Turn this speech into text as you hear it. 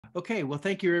Okay, well,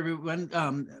 thank you, everyone,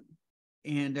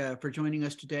 for joining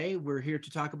us today. We're here to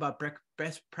talk about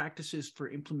best practices for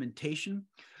implementation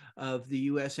of the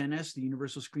USNS, the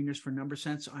Universal Screeners for Number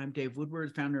Sense. I'm Dave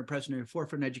Woodward, founder and president of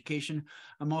Forefront Education.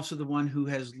 I'm also the one who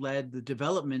has led the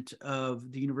development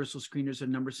of the Universal Screeners of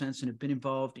Number Sense and have been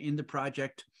involved in the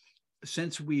project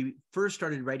since we first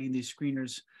started writing these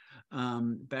screeners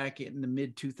back in the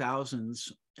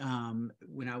mid-2000s.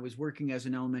 When I was working as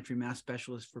an elementary math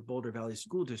specialist for Boulder Valley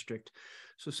School District.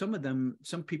 So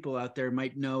some people out there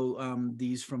might know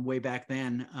these from way back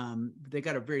then. They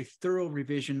got a very thorough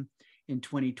revision in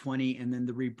 2020 and then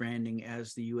the rebranding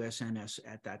as the USNS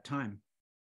at that time.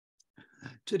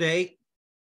 Today,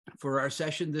 for our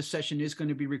session, this session is going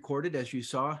to be recorded, as you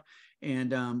saw,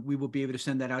 and we will be able to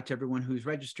send that out to everyone who's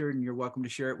registered, and you're welcome to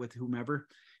share it with whomever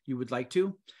you would like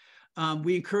to.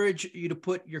 We encourage you to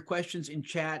put your questions in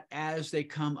chat as they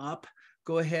come up.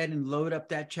 Go ahead and load up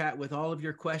that chat with all of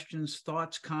your questions,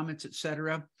 thoughts, comments,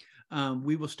 etc.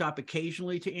 We will stop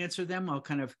occasionally to answer them.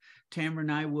 Tamara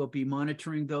and I will be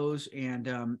monitoring those, and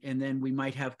then we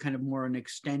might have kind of more an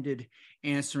extended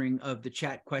answering of the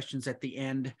chat questions at the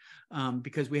end,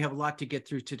 because we have a lot to get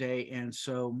through today, and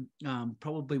so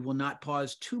probably will not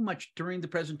pause too much during the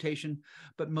presentation,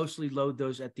 but mostly load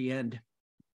those at the end.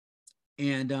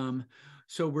 And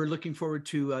so we're looking forward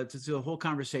to the whole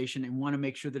conversation and want to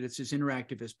make sure that it's as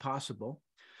interactive as possible.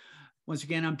 Once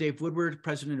again, I'm Dave Woodward,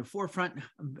 president of Forefront.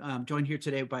 I'm joined here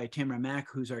today by Tamara Mack,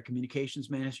 who's our communications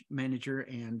manager.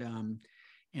 And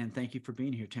thank you for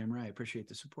being here, Tamara. I appreciate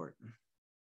the support.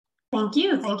 Thank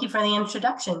you. Thank you for the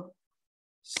introduction.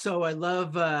 So I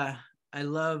love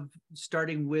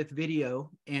starting with video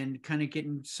and kind of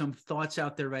getting some thoughts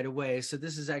out there right away. So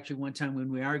this is actually one time when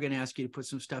we are going to ask you to put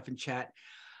some stuff in chat.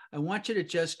 I want you to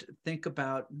just think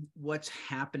about what's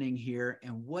happening here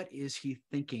and what is he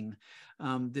thinking.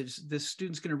 This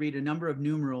student's going to read a number of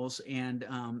numerals, and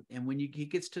when he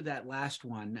gets to that last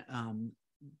one,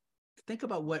 think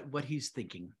about what he's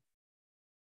thinking.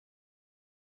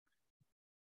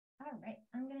 All right,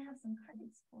 I'm going to have some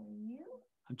cards for you.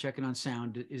 I'm checking on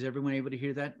sound. Is everyone able to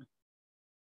hear that?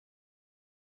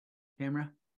 Camera?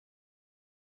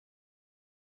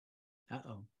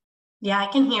 Uh-oh. Yeah, I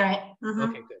can hear it. Mm-hmm.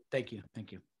 Okay, good. Thank you.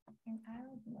 Thank you. And I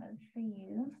would love for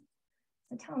you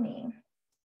to tell me,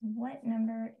 what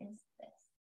number is this?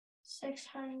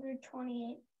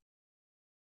 628.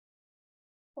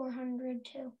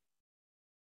 402.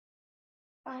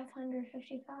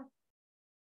 555.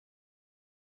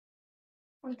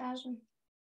 1000.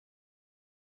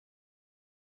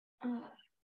 75.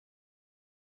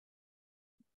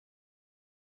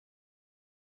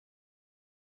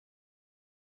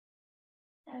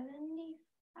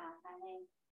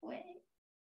 Wait.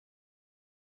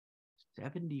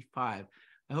 75.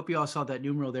 I hope you all saw that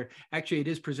numeral there. Actually, it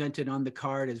is presented on the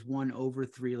card as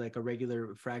 1/3, like a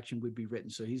regular fraction would be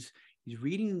written. So he's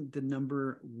reading the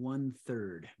number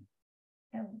 1/3.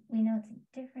 So we know it's a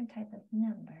different type of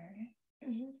number.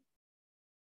 Mm-hmm.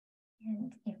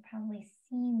 And you've probably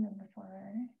seen them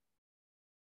before.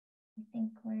 I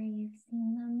think where you've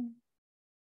seen them,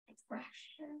 it's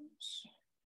fractions.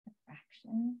 A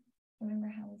fraction. Remember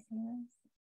how we say those?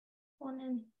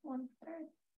 1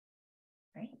 1/3.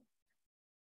 Great.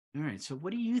 All right. So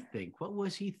what do you think? What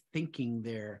was he thinking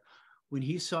there when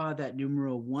he saw that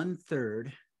numeral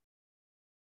 1/3?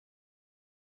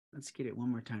 Let's get it one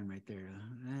more time right there.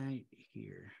 Right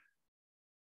here.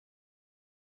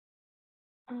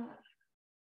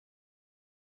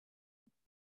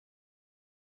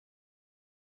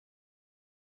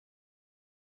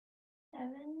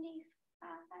 75.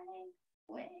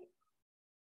 Wait.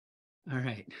 All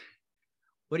right.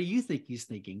 What do you think he's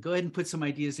thinking? Go ahead and put some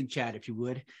ideas in chat if you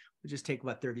would. We'll just take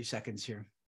about 30 seconds here.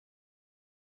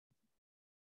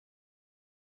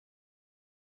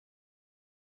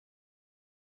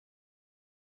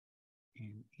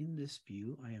 And in this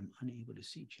view, I am unable to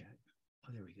see chat.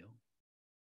 Oh, there we go.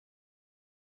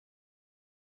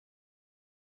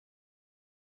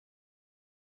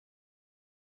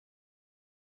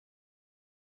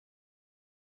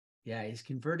 Yeah,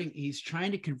 he's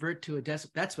trying to convert to a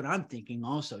decimal. That's what I'm thinking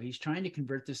also. He's trying to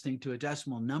convert this thing to a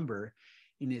decimal number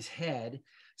in his head,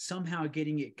 somehow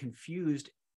getting it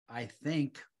confused, I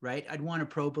think, right? I'd want to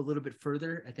probe a little bit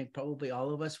further. I think probably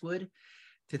all of us would,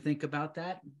 to think about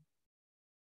that.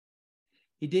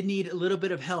 He did need a little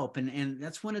bit of help. And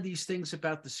that's one of these things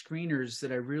about the screeners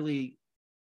that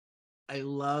I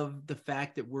love the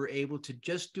fact that we're able to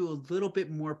just do a little bit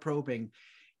more probing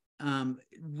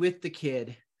with the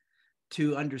kid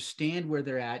to understand where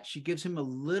they're at. She gives him a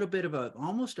little bit of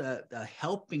almost a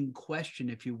helping question,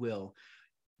 if you will.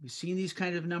 we've seen these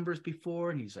kind of numbers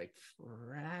before. And he's like,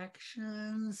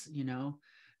 fractions,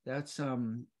 that's,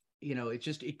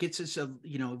 it gets us,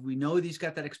 we know he's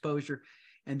got that exposure.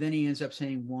 And then he ends up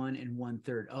saying 1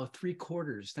 1/3. Oh,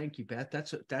 3/4. Thank you, Beth.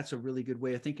 That's a really good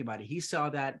way of thinking about it. He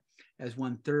saw that as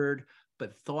 1/3,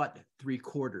 but thought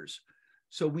 3/4.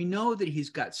 So we know that he's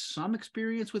got some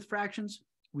experience with fractions.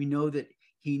 We know that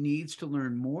he needs to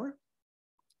learn more,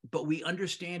 but we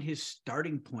understand his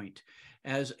starting point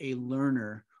as a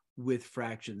learner with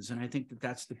fractions. And I think that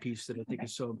that's the piece that I think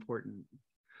is so important.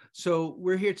 So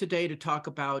we're here today to talk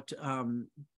about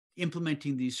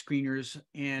implementing these screeners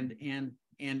and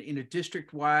in a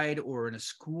district-wide or in a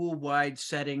school-wide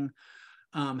setting,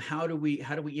 how do we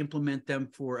implement them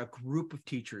for a group of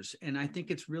teachers? And I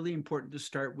think it's really important to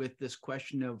start with this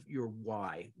question of your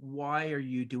why. Why are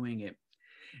you doing it?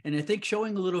 And I think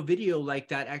showing a little video like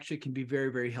that actually can be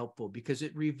very, very helpful, because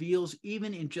it reveals,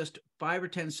 even in just 5 or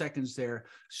 10 seconds there,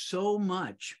 so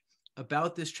much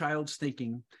about this child's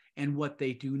thinking and what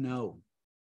they do know.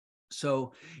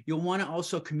 So you'll want to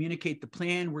also communicate the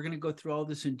plan. We're going to go through all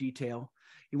this in detail.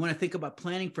 You want to think about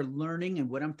planning for learning, and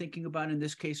what I'm thinking about in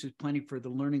this case is planning for the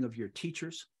learning of your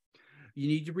teachers. You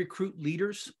need to recruit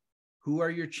leaders. Who are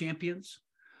your champions?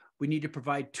 We need to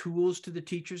provide tools to the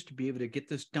teachers to be able to get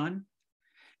this done.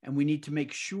 And we need to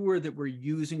make sure that we're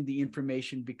using the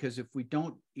information, because if we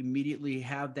don't immediately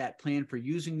have that plan for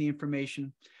using the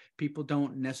information, people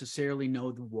don't necessarily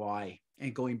know the why.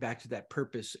 And going back to that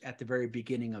purpose at the very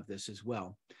beginning of this as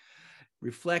well.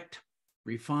 Reflect,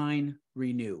 refine,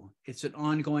 renew. It's an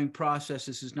ongoing process.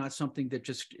 This is not something that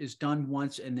just is done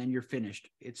once and then you're finished.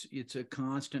 It's a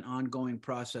constant ongoing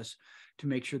process to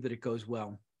make sure that it goes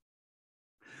well.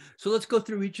 So let's go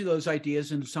through each of those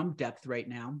ideas in some depth right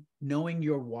now. Knowing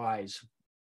your whys.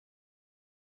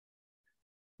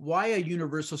 Why a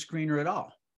universal screener at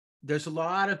all? There's a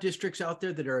lot of districts out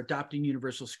there that are adopting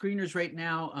universal screeners right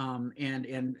now,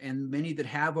 and many that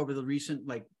have over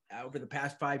the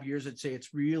past 5 years. I'd say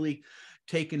it's really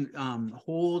taken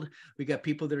hold. We got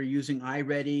people that are using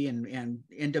iReady and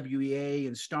NWEA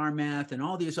and Star Math and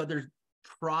all these other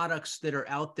products that are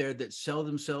out there that sell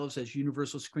themselves as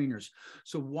universal screeners.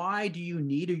 So why do you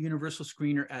need a universal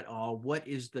screener at all? What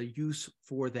is the use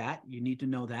for that? You need to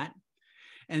know that.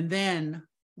 And then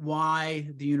why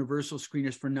the universal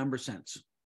screeners for number sense?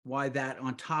 Why that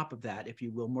on top of that, if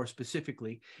you will, more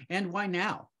specifically? And why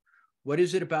now? What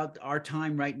is it about our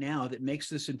time right now that makes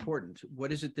this important?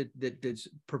 What is it that's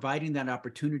providing that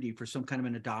opportunity for some kind of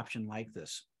an adoption like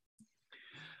this?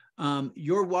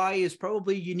 Your why is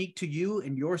probably unique to you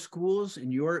and your schools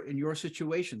and your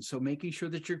situation. So making sure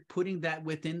that you're putting that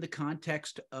within the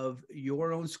context of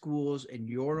your own schools and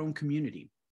your own community.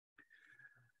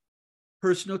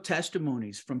 Personal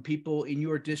testimonies from people in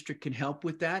your district can help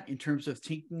with that in terms of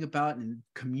thinking about and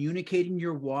communicating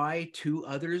your why to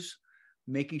others,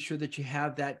 making sure that you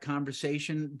have that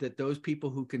conversation, that those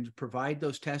people who can provide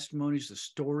those testimonies, the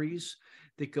stories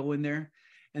that go in there.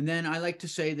 And then I like to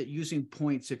say that using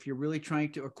points, if you're really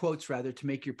trying to, or quotes rather, to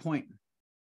make your point,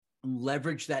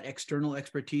 leverage that external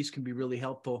expertise can be really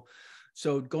helpful.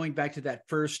 So going back to that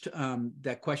first,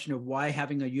 that question of why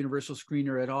having a universal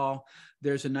screener at all,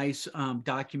 there's a nice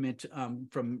document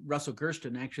from Russell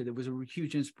Gersten, actually, that was a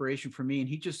huge inspiration for me. And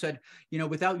he just said,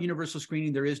 without universal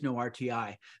screening, there is no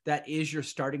RTI. That is your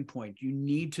starting point. You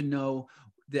need to know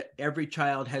that every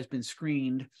child has been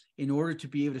screened in order to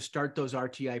be able to start those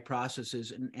RTI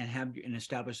processes and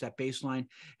establish that baseline,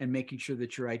 and making sure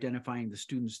that you're identifying the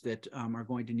students that are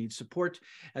going to need support,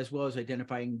 as well as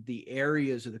identifying the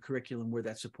areas of the curriculum where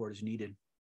that support is needed.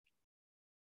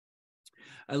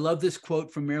 I love this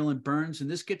quote from Marilyn Burns,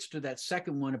 and this gets to that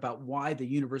second one about why the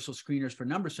universal screeners for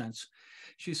number sense.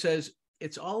 She says,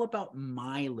 it's all about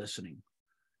my listening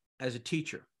as a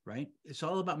teacher, right? It's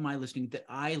all about my listening, that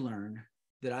I learn,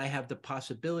 that I have the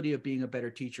possibility of being a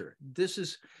better teacher. This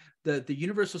is the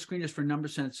universal screeners for number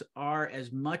sense are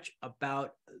as much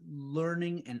about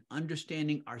learning and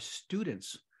understanding our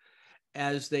students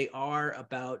as they are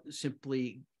about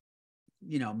simply,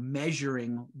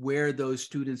 measuring where those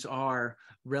students are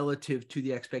relative to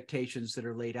the expectations that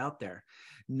are laid out there.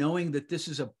 Knowing that this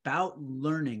is about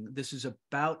learning, this is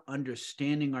about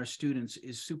understanding our students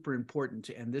is super important.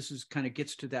 And this is kind of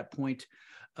gets to that point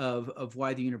of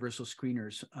why the universal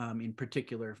screeners in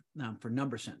particular for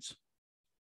number sense.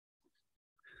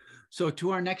 So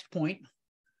to our next point,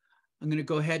 I'm going to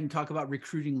go ahead and talk about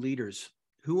recruiting leaders.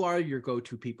 Who are your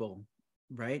go-to people,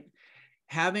 right?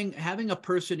 Having a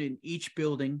person in each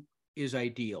building is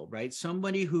ideal, right?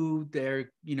 Somebody who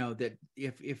they're, that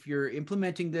if you're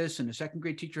implementing this and a second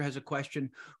grade teacher has a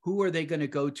question, who are they going to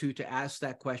go to ask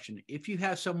that question? If you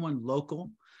have someone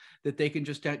local that they can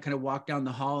just kind of walk down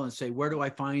the hall and say, where do I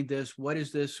find this? What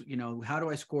is this? You know, how do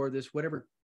I score this? Whatever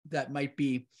that might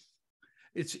be.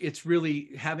 It's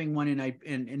really having one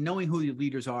and knowing who the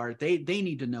leaders are. They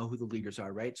need to know who the leaders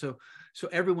are, right? So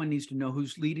everyone needs to know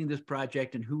who's leading this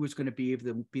project and who is going to be able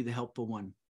to be the helpful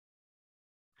one.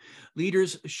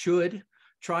 Leaders should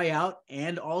try out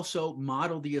and also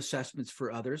model the assessments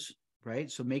for others, right?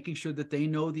 So making sure that they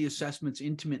know the assessments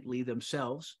intimately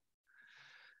themselves.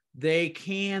 They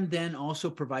can then also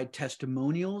provide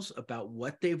testimonials about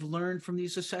what they've learned from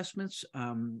these assessments.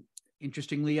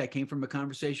 Interestingly, I came from a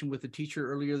conversation with a teacher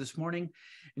earlier this morning,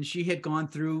 and she had gone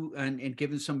through and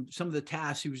given some of the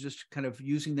tasks. She was just kind of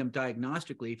using them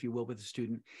diagnostically, if you will, with the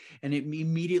student. And it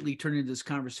immediately turned into this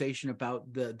conversation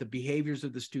about the behaviors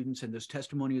of the students and those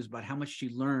testimonials about how much she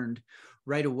learned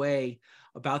right away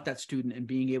about that student and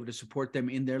being able to support them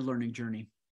in their learning journey.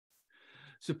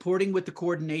 Supporting with the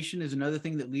coordination is another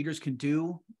thing that leaders can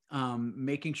do,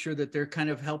 making sure that they're kind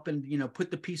of helping, you know,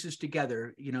 put the pieces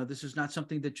together. You know, this is not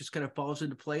something that just kind of falls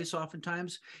into place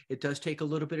oftentimes. It does take a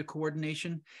little bit of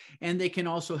coordination, and they can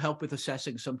also help with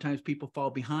assessing. Sometimes people fall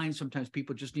behind. Sometimes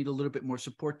people just need a little bit more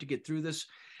support to get through this.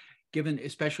 Giving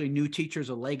especially new teachers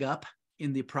a leg up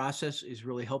in the process is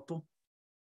really helpful.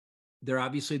 They're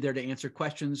obviously there to answer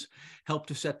questions, help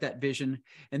to set that vision,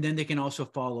 and then they can also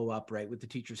follow up, right, with the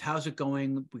teachers. How's it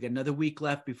going? We got another week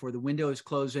left before the window is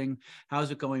closing. How's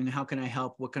it going? How can I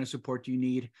help? What kind of support do you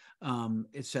need,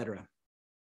 etc.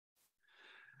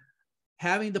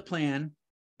 Having the plan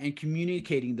and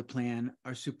communicating the plan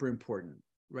are super important,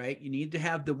 right? You need to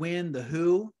have the when, the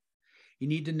who. You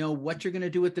need to know what you're going to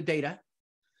do with the data.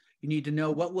 You need to know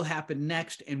what will happen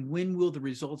next and when will the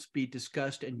results be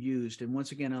discussed and used. And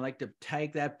once again, I like to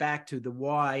tag that back to the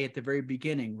why at the very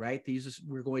beginning, right?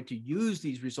 We're going to use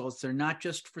these results. They're not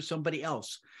just for somebody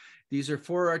else. These are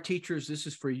for our teachers. This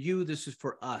is for you. This is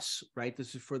for us, right?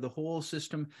 This is for the whole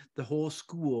system, the whole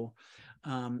school,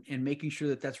 and making sure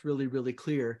that that's really, really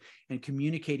clear, and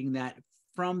communicating that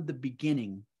from the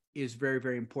beginning is very,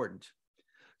 very important.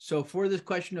 So for this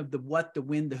question of the what, the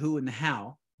when, the who, and the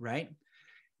how, right?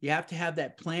 You have to have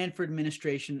that plan for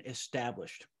administration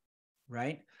established,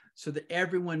 right? So that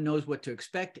everyone knows what to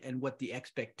expect and what the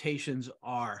expectations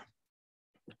are,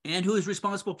 and who is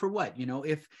responsible for what. You know,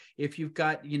 if you've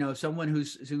got, you know, someone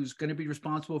who's going to be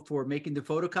responsible for making the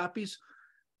photocopies,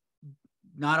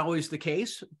 not always the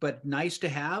case, but nice to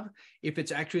have. If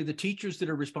it's actually the teachers that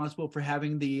are responsible for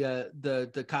having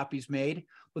the copies made,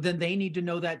 well, then they need to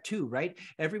know that too, right?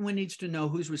 Everyone needs to know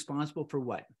who's responsible for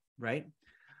what, right?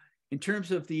 In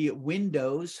terms of the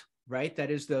windows, right?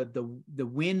 That is the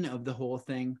win of the whole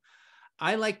thing.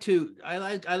 I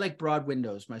like broad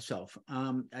windows myself.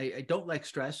 I don't like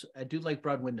stress. I do like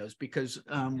broad windows because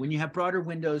when you have broader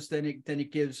windows, then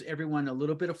it gives everyone a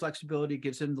little bit of flexibility,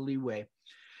 gives them the leeway.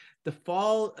 The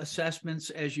fall assessments,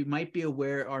 as you might be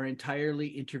aware, are entirely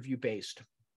interview based,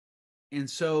 and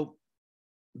so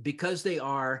because they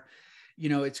are, you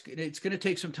know, it's going to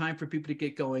take some time for people to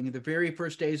get going. In the very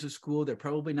first days of school, they're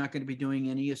probably not going to be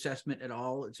doing any assessment at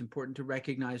all. It's important to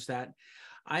recognize that.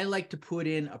 I like to put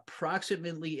in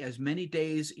approximately as many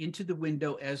days into the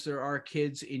window as there are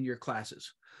kids in your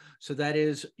classes. So that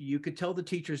is, you could tell the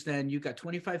teachers then, you've got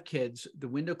 25 kids, the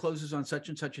window closes on such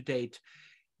and such a date.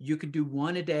 You could do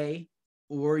one a day,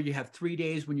 or you have 3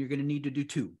 days when you're going to need to do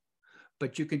 2.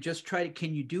 But you can just try to,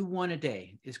 can you do 1 a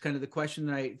day is kind of the question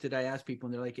that I ask people,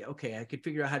 and they're like, okay, I could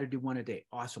figure out how to do 1 a day.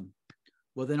 Awesome.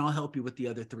 Well, then I'll help you with the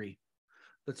other 3.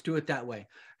 Let's do it that way.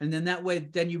 And then that way,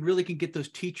 then you really can get those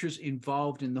teachers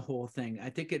involved in the whole thing. I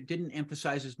think it didn't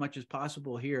emphasize as much as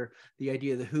possible here, the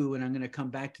idea of the who, and I'm going to come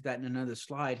back to that in another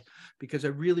slide, because I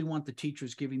really want the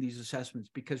teachers giving these assessments,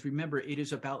 because remember, it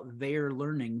is about their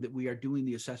learning that we are doing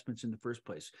the assessments in the first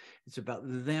place. It's about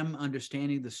them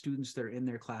understanding the students that are in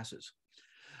their classes.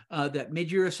 That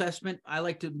mid-year assessment, I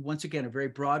like to, once again, a very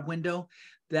broad window.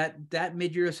 That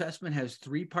mid-year assessment has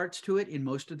 3 parts to it in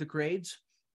most of the grades.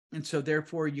 And so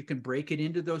therefore you can break it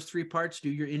into those 3 parts, do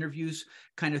your interviews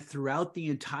kind of throughout the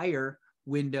entire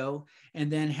window, and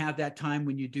then have that time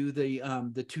when you do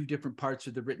the 2 different parts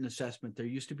of the written assessment. There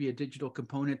used to be a digital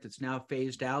component that's now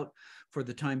phased out for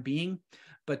the time being,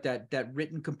 but that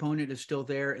written component is still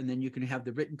there. And then you can have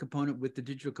the written component with the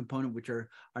digital component, which are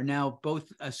now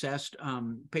both assessed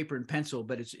paper and pencil,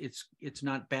 but it's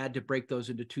not bad to break those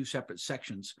into 2 separate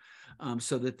sections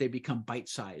so that they become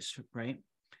bite-sized, right?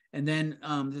 And then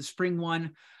the spring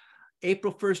one,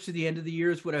 April 1st to the end of the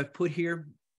year is what I've put here.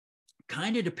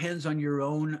 Kind of depends on your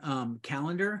own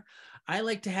calendar. I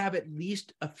like to have at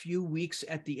least a few weeks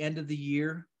at the end of the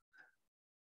year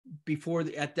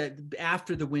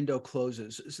after the window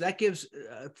closes. So that gives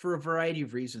for a variety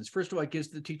of reasons. First of all, it gives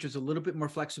the teachers a little bit more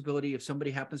flexibility if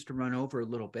somebody happens to run over a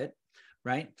little bit,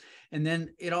 right? And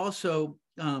then it also,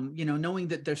 knowing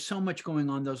that there's so much going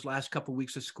on those last couple of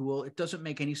weeks of school, it doesn't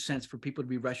make any sense for people to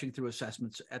be rushing through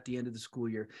assessments at the end of the school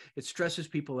year. It stresses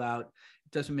people out.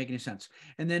 It doesn't make any sense.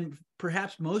 And then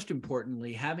perhaps most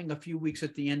importantly, having a few weeks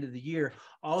at the end of the year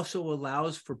also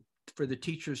allows for the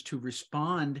teachers to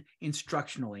respond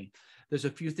instructionally. There's a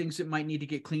few things that might need to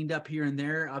get cleaned up here and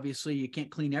there. Obviously, you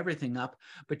can't clean everything up,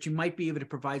 but you might be able to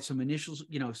provide some initials,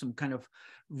 some kind of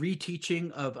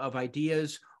reteaching of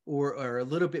ideas, or a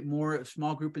little bit more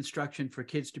small group instruction for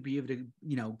kids to be able to,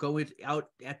 go out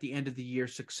at the end of the year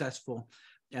successful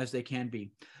as they can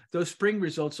be. Those spring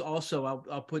results also,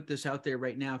 I'll put this out there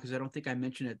right now because I don't think I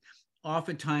mentioned it,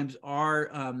 oftentimes are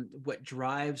what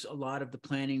drives a lot of the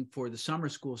planning for the summer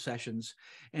school sessions,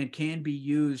 and can be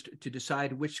used to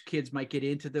decide which kids might get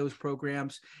into those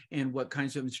programs and what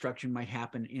kinds of instruction might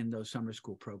happen in those summer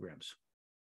school programs.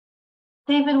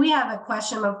 David, we have a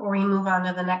question before we move on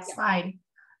to the next slide.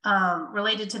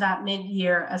 Related to that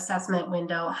mid-year assessment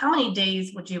window, how many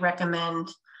days would you recommend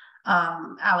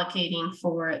allocating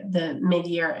for the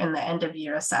mid-year and the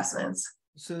end-of-year assessments?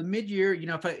 So the mid-year,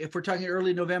 if we're talking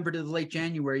early November to the late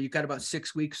January, you've got about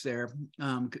 6 weeks there,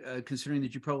 considering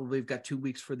that you probably have got 2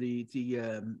 weeks for the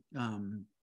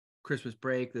Christmas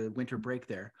break, the winter break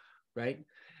there, right?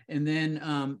 And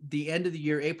then the end of the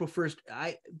year, April 1st,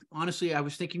 I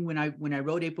was thinking when I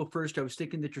wrote April 1st, I was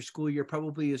thinking that your school year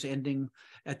probably is ending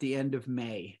at the end of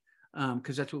May,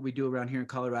 because that's what we do around here in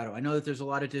Colorado. I know that there's a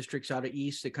lot of districts out of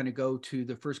East that kind of go to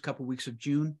the first couple of weeks of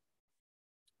June.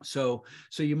 So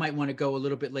you might want to go a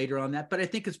little bit later on that, but I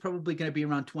think it's probably going to be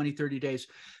around 20, 30 days.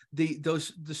 The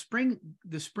spring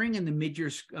and the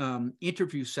mid-year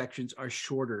interview sections are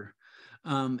shorter.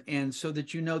 And so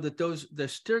that that they're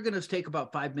still going to take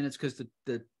about 5 minutes because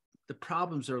the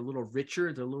problems are a little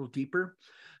richer, they're a little deeper.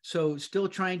 So still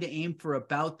trying to aim for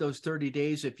about those 30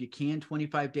 days if you can,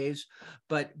 25 days.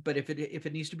 But if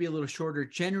it needs to be a little shorter,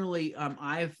 generally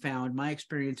I've found my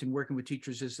experience in working with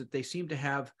teachers is that they seem to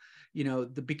have,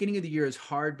 the beginning of the year is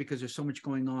hard because there's so much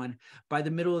going on. By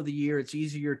the middle of the year, it's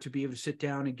easier to be able to sit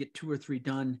down and get 2 or 3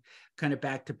 done kind of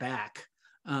back to back.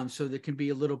 So that can be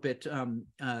a little bit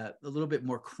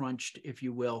more crunched, if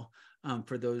you will,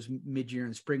 for those mid-year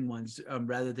and spring ones,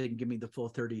 rather than give me the full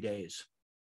 30 days.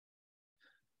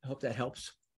 I hope that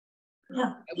helps.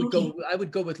 Yeah, I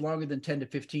would go with longer than 10 to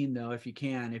 15 though, if you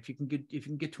can. If you can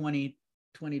get 20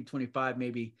 to 25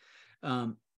 maybe.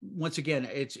 Once again,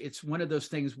 it's one of those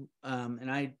things,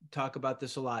 and I talk about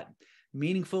this a lot,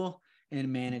 meaningful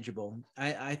and manageable.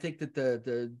 I think that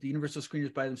the universal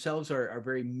screeners by themselves are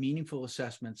very meaningful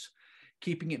assessments.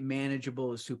 Keeping it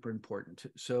manageable is super important.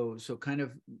 So kind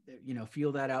of,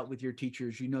 feel that out with your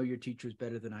teachers. Your teachers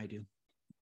better than I do.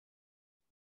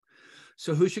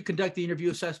 So who should conduct the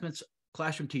interview assessments?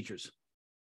 Classroom teachers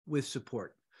with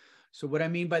support. So what I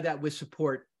mean by that with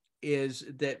support is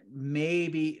that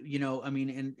maybe,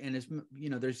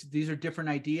 these are different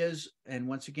ideas. And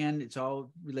once again, it's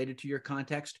all related to your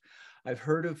context. I've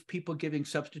heard of people giving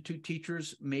substitute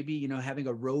teachers, maybe, having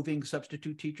a roving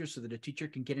substitute teacher so that a teacher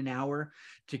can get an hour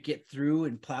to get through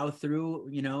and plow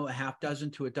through, a half dozen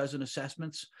to a dozen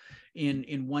assessments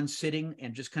in one sitting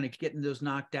and just kind of getting those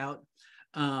knocked out.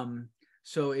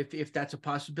 So if that's a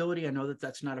possibility, I know that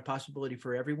that's not a possibility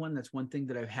for everyone. That's one thing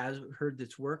that I've heard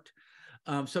that's worked.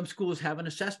 Some schools have an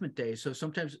assessment day. So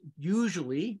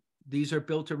usually these are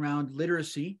built around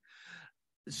literacy.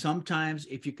 Sometimes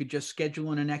if you could just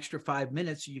schedule in an extra 5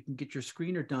 minutes, you can get your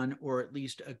screener done, or at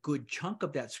least a good chunk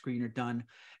of that screener done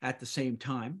at the same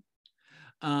time.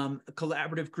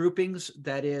 Collaborative groupings,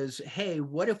 that is, hey,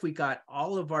 what if we got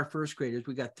all of our first graders,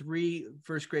 we got 3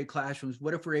 first grade classrooms,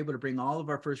 what if we're able to bring all of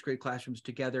our first grade classrooms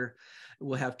together?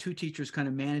 We'll have 2 teachers kind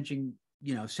of managing,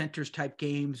 centers type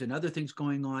games and other things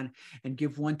going on, and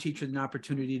give one teacher an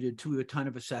opportunity to do a ton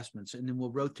of assessments. And then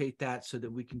we'll rotate that so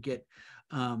that we can get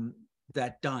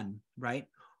that done, right?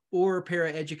 Or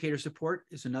paraeducator support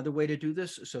is another way to do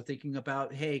this. So thinking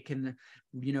about, hey, can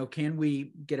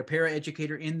we get a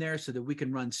paraeducator in there so that we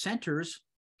can run centers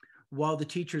while the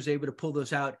teacher is able to pull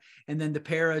those out, and then the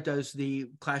para does the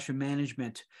classroom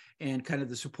management and kind of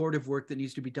the supportive work that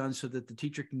needs to be done so that the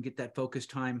teacher can get that focus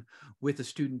time with the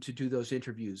student to do those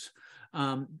interviews.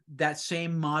 That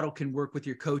same model can work with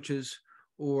your coaches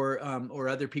or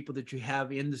other people that you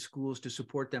have in the schools to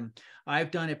support them.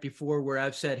 I've done it before where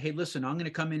I've said, hey, listen, I'm going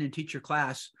to come in and teach your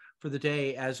class for the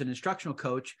day as an instructional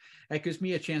coach. That gives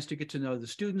me a chance to get to know the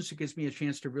students. It gives me a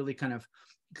chance to really kind of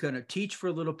teach for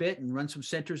a little bit and run some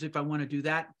centers if I want to do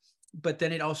that. but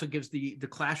then it also gives the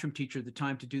classroom teacher the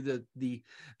time to do the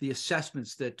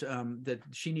assessments that that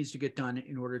she needs to get done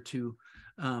in order to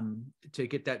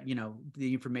get that, you know,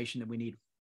 the information that we need.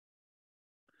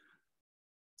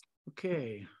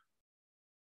 Okay.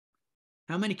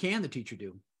 How many can the teacher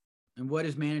do? And what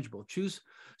is manageable? Choose.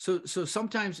 So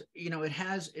sometimes, you know, it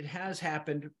has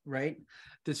happened, right?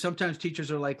 That sometimes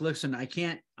teachers are like, listen,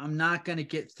 I'm not going to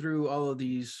get through all of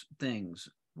these things.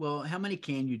 Well, how many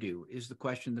can you do is the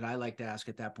question that I like to ask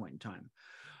at that point in time.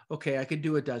 Okay, I could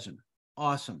do a dozen.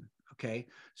 Awesome. Okay.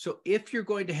 So if you're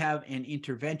going to have an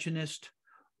interventionist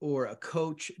or a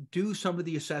coach do some of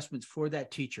the assessments for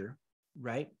that teacher,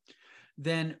 right?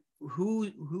 Then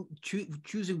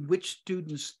choosing which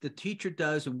students the teacher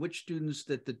does and which students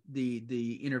that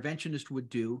the interventionist would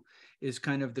do is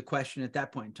kind of the question at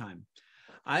that point in time.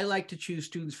 I like to choose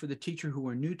students for the teacher who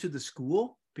are new to the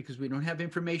school because we don't have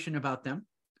information about them,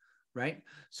 right?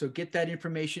 So get that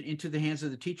information into the hands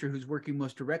of the teacher who's working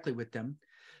most directly with them.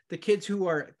 The kids who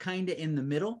are kind of in the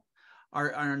middle are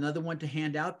another one to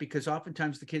hand out, because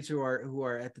oftentimes the kids who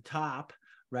are at the top,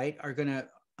 right, are gonna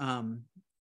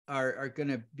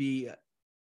be,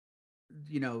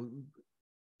 you know,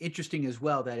 interesting as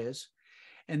well, that is.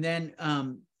 And then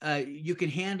you can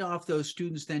hand off those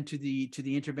students then to the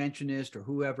interventionist or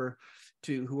whoever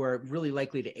who are really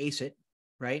likely to ace it,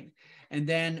 right? And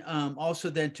then also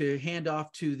then to hand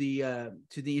off to the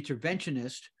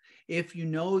interventionist if you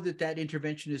know that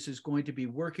interventionist is going to be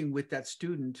working with that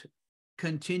student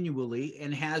continually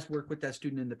and has worked with that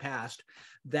student in the past.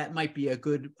 That might be a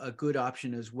good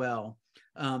option as well,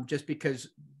 just because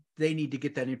they need to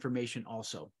get that information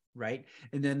also, right?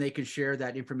 And then they can share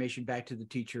that information back to the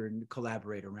teacher and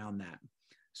collaborate around that.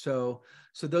 So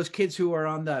those kids who are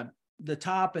on the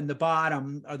top and the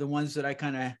bottom are the ones that I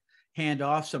kind of hand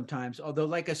off sometimes. Although,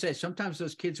 like I said, sometimes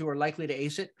those kids who are likely to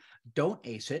ace it don't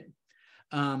ace it.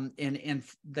 And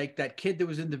like that kid that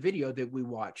was in the video that we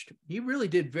watched, he really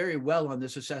did very well on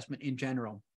this assessment in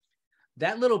general.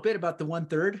 That little bit about the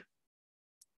 1/3,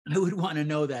 I would want to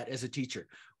know that as a teacher,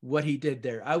 what he did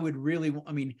there. I would really,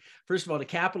 I mean, first of all, to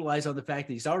capitalize on the fact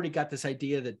that he's already got this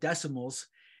idea that decimals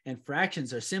and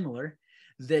fractions are similar,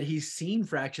 that he's seen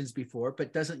fractions before,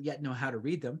 but doesn't yet know how to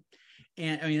read them.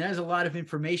 And I mean, there's a lot of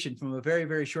information from a very,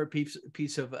 very short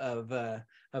piece of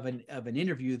an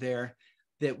interview there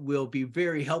that will be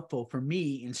very helpful for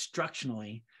me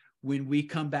instructionally when we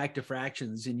come back to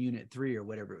fractions in Unit 3 or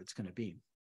whatever it's going to be.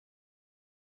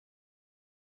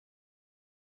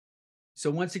 So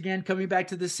once again, coming back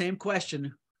to the same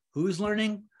question, who's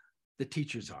learning? The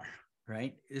teachers are,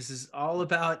 right? This is all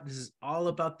about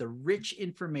the rich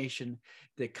information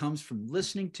that comes from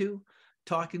listening to,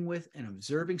 talking with, and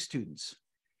observing students.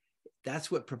 That's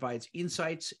what provides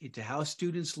insights into how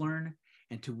students learn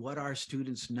and to what our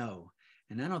students know.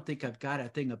 And I don't think I've got a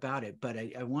thing about it, but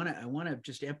I want to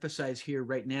just emphasize here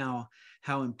right now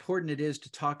how important it is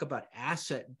to talk about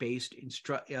asset-based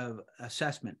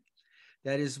assessment.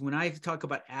 That is, when I talk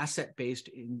about asset-based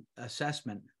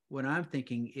assessment, what I'm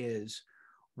thinking is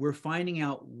we're finding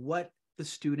out what the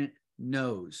student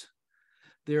knows.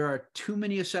 There are too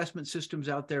many assessment systems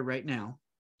out there right now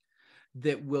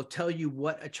that will tell you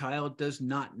what a child does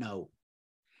not know.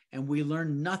 And we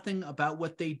learn nothing about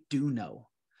what they do know.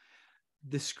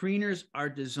 The screeners are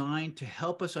designed to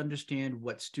help us understand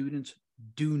what students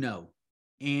do know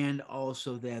and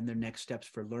also then their next steps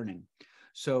for learning.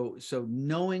 So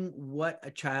knowing what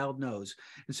a child knows.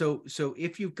 And so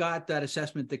if you've got that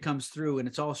assessment that comes through and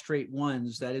it's all straight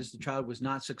ones, that is, the child was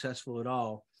not successful at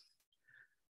all,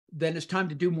 then it's time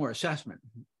to do more assessment.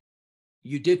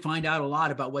 You did find out a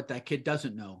lot about what that kid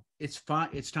doesn't know. It's fine.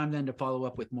 It's time then to follow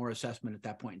up with more assessment at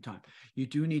that point in time. You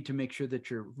do need to make sure that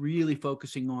you're really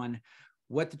focusing on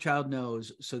what the child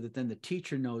knows so that then the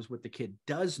teacher knows what the kid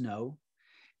does know,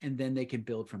 and then they can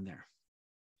build from there.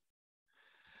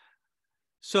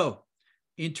 So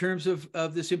in terms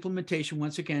of this implementation,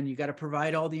 once again, you got to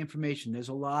provide all the information. There's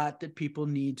a lot that people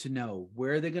need to know.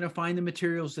 Where are they going to find the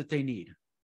materials that they need?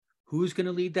 Who's going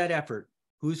to lead that effort?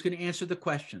 Who's going to answer the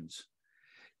questions?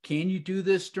 Can you do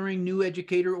this during new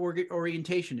educator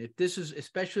orientation? If this is,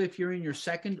 especially if you're in your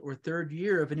second or third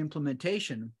year of an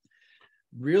implementation,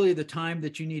 really the time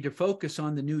that you need to focus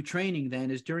on the new training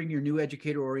then is during your new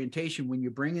educator orientation when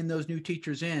you bring in those new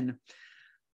teachers in.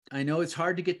 I know it's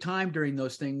hard to get time during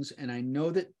those things, and I know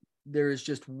that there is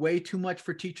just way too much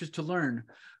for teachers to learn,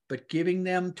 but giving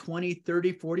them 20,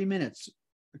 30, 40 minutes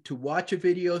to watch a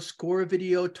video, score a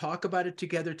video, talk about it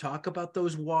together, talk about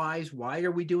those whys, why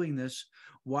are we doing this,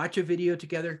 watch a video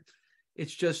together.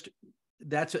 It's just,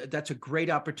 that's a great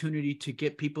opportunity to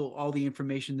get people all the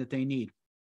information that they need.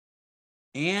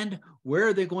 And where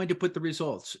are they going to put the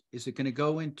results? Is it going to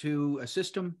go into a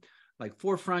system like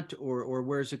Forefront, or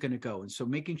where is it going to go? And so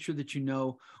making sure that you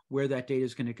know where that data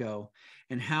is going to go,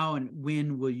 and how and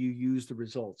when will you use the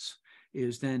results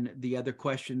is then the other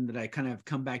question that I kind of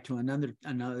come back to a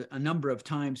number of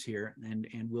times here, and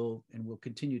we'll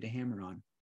continue to hammer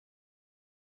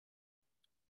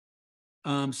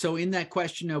on. So in that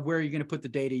question of where are you going to put the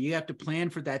data, you have to plan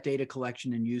for that data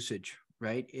collection and usage,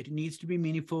 right? It needs to be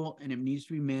meaningful, and it needs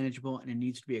to be manageable, and it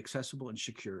needs to be accessible and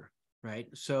secure, right?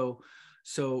 So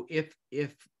if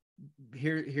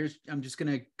here's, I'm just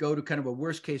going to go to kind of a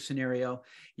worst case scenario.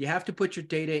 You have to put your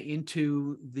data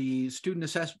into the student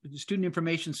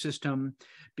information system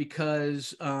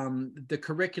because the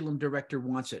curriculum director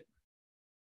wants it.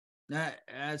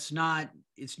 It's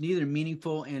neither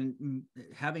meaningful, and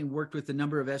having worked with a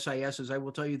number of SISs, I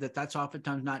will tell you that that's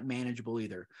oftentimes not manageable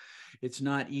either. It's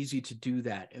not easy to do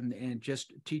that, and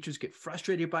just teachers get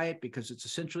frustrated by it because it's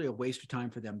essentially a waste of time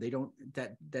for them. They don't,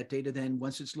 that data then,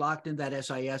 once it's locked in that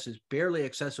SIS, is barely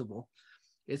accessible.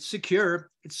 It's secure.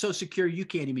 It's so secure you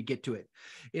can't even get to it.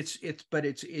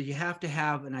 But you have to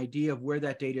have an idea of where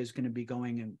that data is going to be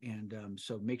going, and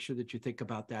so make sure that you think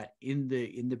about that in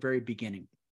the very beginning.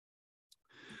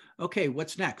 Okay,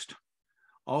 what's next?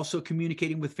 Also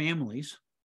communicating with families,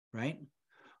 right?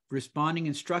 Responding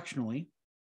instructionally,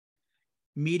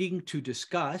 meeting to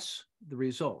discuss the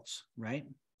results, right?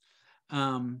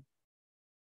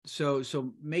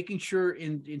 So making sure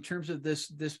in terms of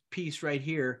this piece right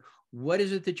here, what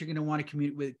is it that you're going to want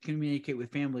to communicate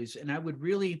with families? And I would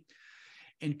really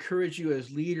encourage you as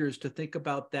leaders to think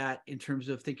about that in terms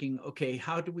of thinking, okay,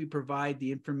 how do we provide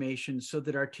the information so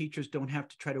that our teachers don't have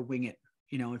to try to wing it,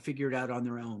 and figure it out on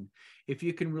their own? If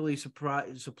you can really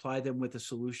supply them with a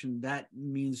solution, that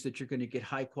means that you're going to get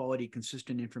high quality,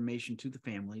 consistent information to the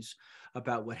families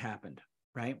about what happened,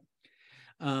 right?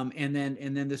 And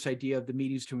then this idea of the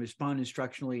meetings to respond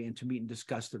instructionally and to meet and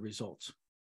discuss the results.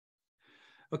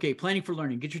 Okay, planning for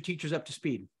learning, get your teachers up to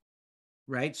speed,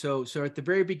 right? So at the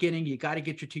very beginning, you got to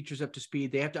get your teachers up to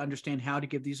speed. They have to understand how to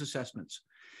give these assessments.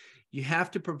 You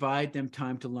have to provide them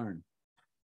time to learn.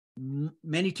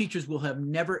 Many teachers will have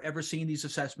never ever seen these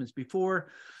assessments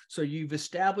before, so you've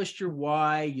established your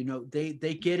why.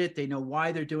 They get it, they know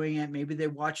why they're doing it. Maybe they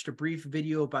watched a brief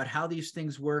video about how these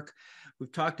things work.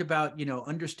 We've talked about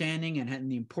understanding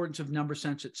and the importance of number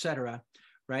sense, etc.,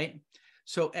 right?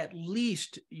 So at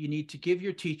least you need to give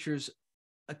your teachers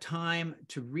a time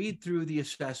to read through the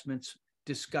assessments,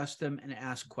 discuss them, and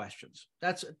ask questions.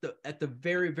 That's at the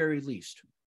very, very least,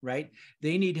 right?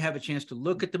 They need to have a chance to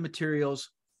look at the materials,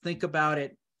 think about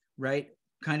it, right?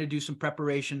 Kind of do some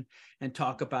preparation and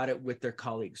talk about it with their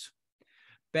colleagues.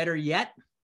 Better yet,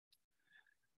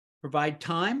 provide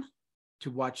time to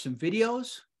watch some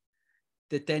videos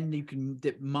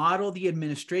that model the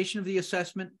administration of the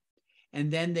assessment, and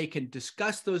then they can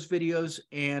discuss those videos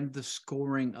and the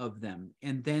scoring of them.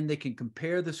 And then they can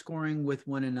compare the scoring with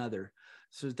one another.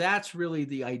 So that's really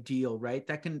the ideal, right?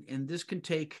 This can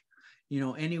take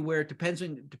anywhere,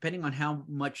 depending on how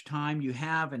much time you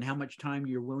have and how much time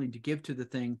you're willing to give to the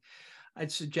thing.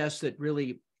 I'd suggest that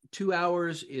really 2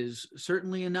 hours is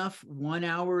certainly enough. 1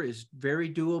 hour is very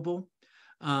doable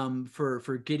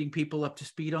for getting people up to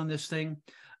speed on this thing.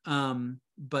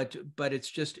 But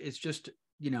it's just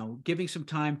giving some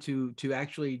time to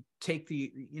actually take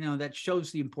that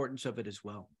shows the importance of it as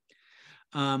well.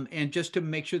 And just to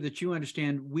make sure that you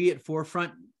understand, we at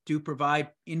Forefront do provide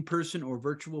in-person or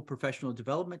virtual professional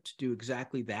development to do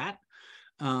exactly that.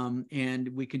 And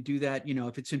we can do that,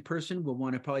 if it's in person, we'll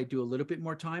want to probably do a little bit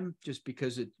more time just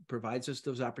because it provides us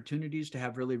those opportunities to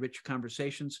have really rich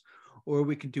conversations, or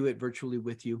we can do it virtually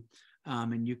with you.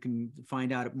 And you can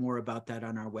find out more about that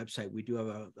on our website. We do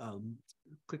have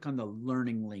click on the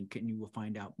learning link and you will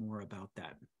find out more about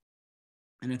that.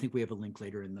 And I think we have a link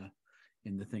later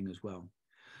in the thing as well.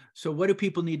 So what do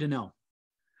people need to know?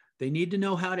 They need to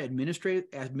know how to administer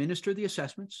the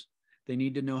assessments. They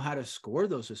need to know how to score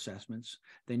those assessments.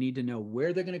 They need to know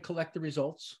where they're going to collect the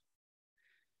results.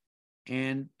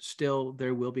 And still,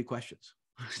 there will be questions.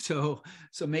 So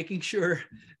making sure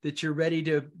that you're ready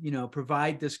to,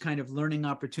 provide this kind of learning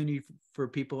opportunity for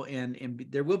people, and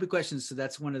there will be questions. So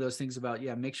that's one of those things about,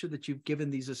 make sure that you've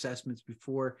given these assessments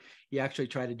before you actually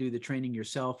try to do the training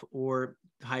yourself, or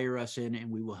hire us in and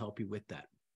we will help you with that.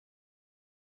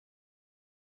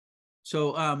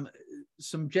 So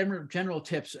some general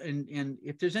tips, and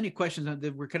if there's any questions,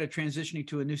 we're kind of transitioning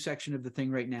to a new section of the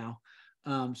thing right now.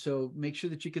 So make sure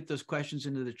that you get those questions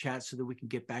into the chat so that we can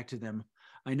get back to them.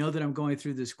 I know that I'm going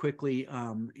through this quickly,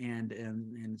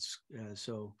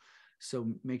 so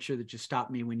make sure that you stop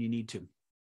me when you need to.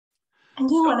 I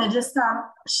do want to just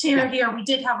share here. We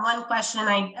did have one question.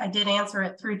 I did answer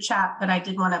it through chat, but I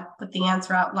did want to put the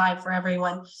answer out live for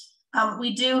everyone.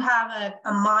 We do have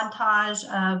a montage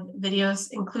of videos,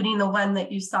 including the one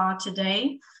that you saw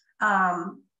today,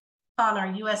 on our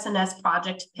USNS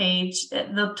project page.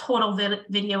 The total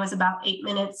video is about 8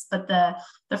 minutes, but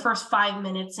the first 5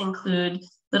 minutes include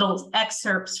little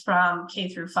excerpts from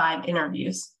K-5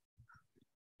 interviews.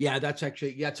 Yeah, that's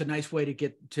actually, yeah, it's a nice way to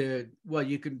get to, well,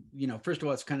 you can, you know, first of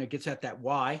all, it's kind of gets at that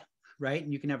why, right?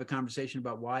 And you can have a conversation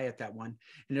about why at that one.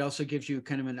 And it also gives you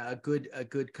kind of a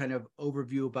good kind of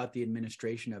overview about the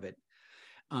administration of it.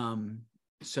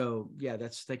 So yeah,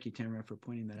 thank you, Tamara, for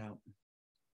pointing that out.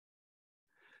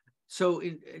 So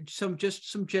some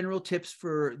general tips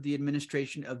for the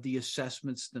administration of the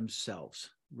assessments themselves,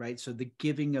 right? So the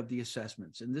giving of the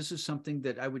assessments. And this is something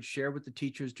that I would share with the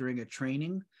teachers during a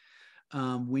training.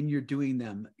 When you're doing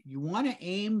them, you want to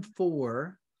aim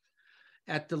for,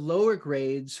 at the lower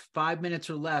grades, 5 minutes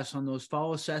or less on those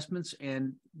fall assessments.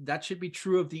 And that should be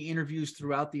true of the interviews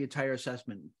throughout the entire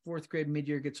assessment. Fourth grade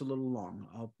mid-year gets a little long,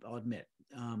 I'll admit,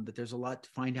 but there's a lot to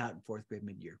find out in fourth grade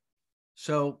mid-year.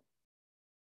 So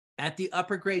at the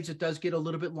upper grades, it does get a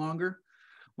little bit longer.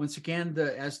 Once again,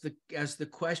 as the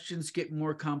questions get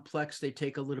more complex, they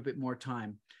take a little bit more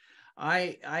time.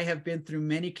 I have been through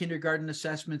many kindergarten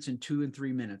assessments in 2 and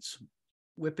 3 minutes,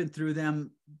 whipping through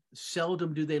them.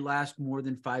 Seldom do they last more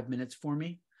than 5 minutes for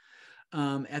me.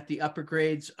 At the upper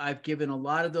grades, I've given a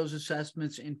lot of those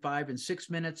assessments in 5 and 6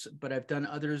 minutes, but I've done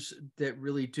others that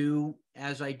really do,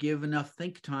 as I give enough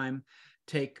think time,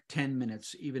 take 10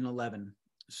 minutes, even 11.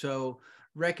 So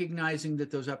recognizing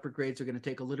that those upper grades are going to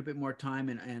take a little bit more time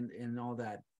and all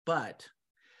that, but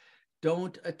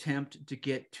don't attempt to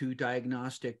get too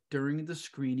diagnostic during the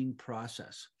screening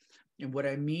process. And what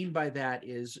I mean by that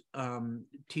is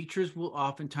teachers will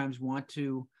oftentimes want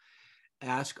to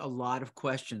ask a lot of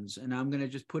questions. And I'm going to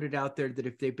just put it out there that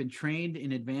if they've been trained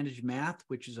in Advantage Math,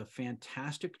 which is a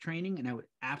fantastic training, and I would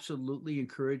absolutely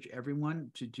encourage everyone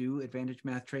to do Advantage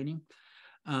Math training.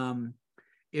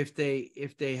 If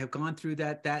they have gone through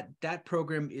that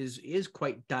program is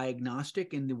quite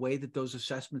diagnostic in the way that those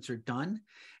assessments are done.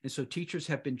 And so teachers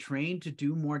have been trained to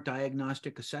do more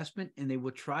diagnostic assessment, and they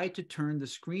will try to turn the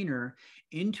screener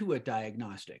into a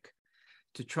diagnostic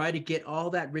to try to get all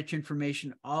that rich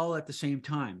information all at the same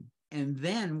time. And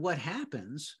then what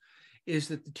happens is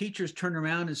that the teachers turn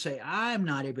around and say, I'm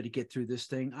not able to get through this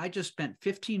thing. I just spent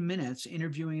 15 minutes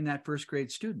interviewing that first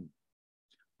grade student.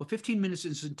 Well, 15 minutes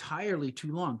is entirely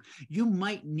too long. You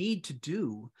might need to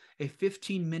do a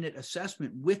 15-minute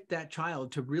assessment with that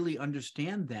child to really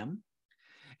understand them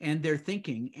and their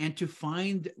thinking and to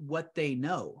find what they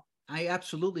know. I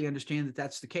absolutely understand that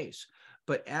that's the case.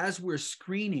 But as we're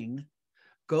screening,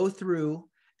 go through,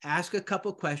 ask a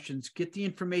couple questions, get the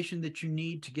information that you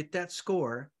need to get that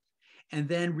score, and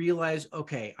then realize,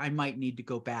 okay, I might need to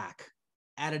go back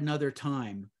at another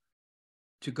time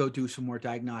to go do some more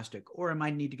diagnostic, or I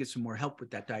might need to get some more help with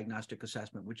that diagnostic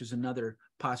assessment, which is another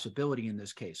possibility in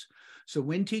this case. So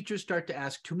when teachers start to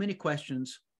ask too many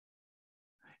questions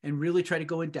and really try to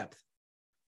go in depth,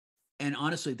 and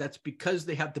honestly, that's because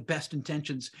they have the best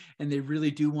intentions and they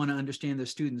really do want to understand the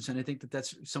students. And I think that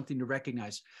that's something to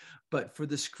recognize. But for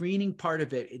the screening part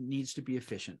of it, it needs to be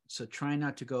efficient. So try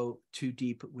not to go too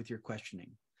deep with your questioning,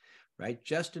 right?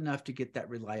 Just enough to get that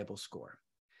reliable score.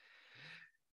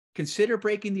 Consider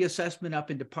breaking the assessment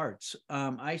up into parts.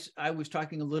 I was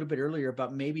talking a little bit earlier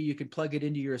about maybe you could plug it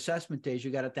into your assessment days. You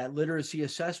got that literacy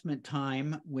assessment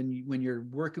time when you're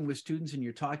working with students and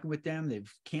you're talking with them.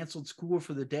 They've canceled school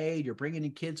for the day. You're bringing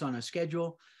in kids on a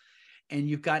schedule, and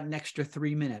you've got an extra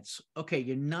 3 minutes. Okay,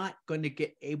 you're not going to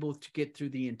get able to get through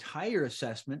the entire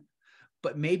assessment,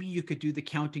 but maybe you could do the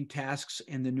counting tasks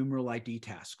and the numeral ID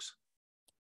tasks.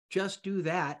 Just do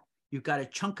that. You've got a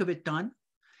chunk of it done,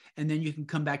 and then you can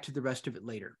come back to the rest of it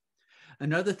later.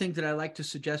 Another thing that I like to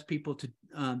suggest people to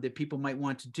that people might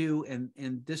want to do,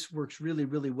 and this works really,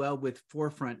 really well with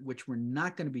Forefront, which we're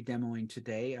not going to be demoing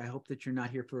today. I hope that you're not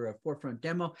here for a Forefront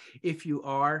demo. If you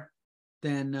are,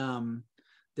 then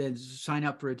sign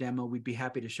up for a demo. We'd be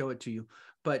happy to show it to you.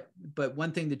 But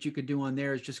one thing that you could do on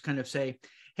there is just kind of say,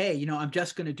 hey, you know, I'm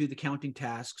just going to do the counting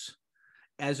tasks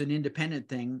as an independent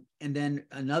thing. And then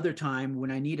another time when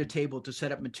I need a table to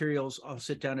set up materials, I'll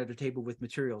sit down at a table with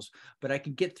materials. But I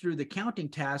can get through the counting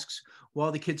tasks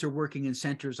while the kids are working in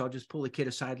centers. I'll just pull a kid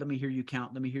aside. Let me hear you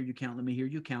count. Let me hear you count. Let me hear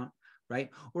you count.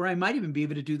 Right? Or I might even be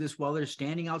able to do this while they're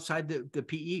standing outside the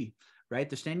PE. right?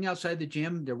 They're standing outside the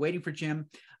gym. They're waiting for gym.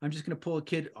 I'm just going to pull a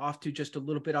kid off to just a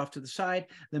little bit off to the side.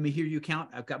 Let me hear you count.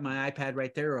 I've got my iPad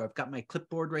right there, or I've got my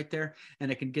clipboard right there,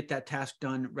 and I can get that task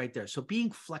done right there. So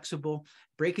being flexible,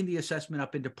 breaking the assessment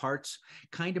up into parts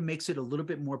kind of makes it a little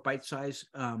bit more bite-sized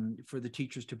for the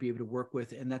teachers to be able to work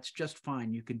with, and that's just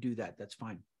fine. You can do that. That's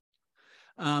fine.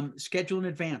 Schedule in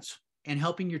advance and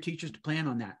helping your teachers to plan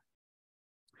on that,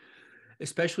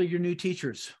 especially your new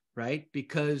teachers, right?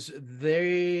 Because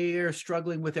they're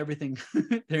struggling with everything.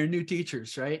 They're new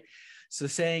teachers, right? So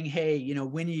saying, hey, you know,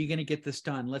 when are you going to get this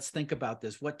done? Let's think about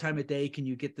this. What time of day can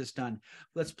you get this done?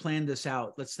 Let's plan this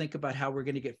out. Let's think about how we're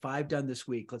going to get 5 done this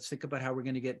week. Let's think about how we're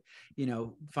going to get, you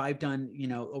know, 5 done, you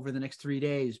know, over the next 3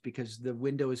 days because the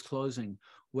window is closing.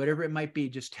 Whatever it might be,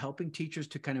 just helping teachers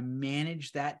to kind of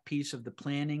manage that piece of the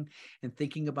planning and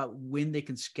thinking about when they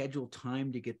can schedule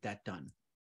time to get that done.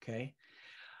 Okay.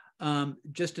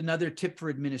 Just another tip for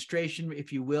administration,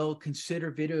 if you will,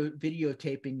 consider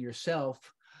videotaping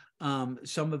yourself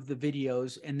some of the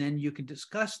videos, and then you can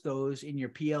discuss those in your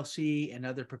PLC and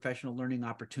other professional learning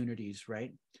opportunities,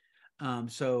 right?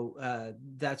 So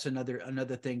that's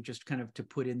another thing just kind of to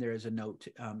put in there as a note.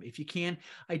 If you can,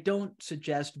 I don't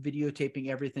suggest videotaping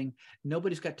everything.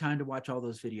 Nobody's got time to watch all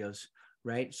those videos,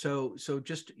 right? So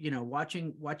just, you know,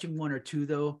 watching 1 or 2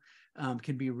 though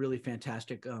can be a really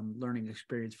fantastic learning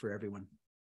experience for everyone.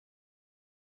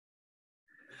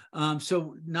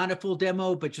 So not a full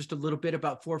demo, but just a little bit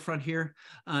about Forefront here.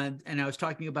 And I was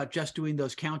talking about just doing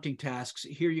those counting tasks.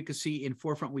 Here you can see in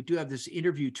Forefront, we do have this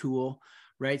interview tool,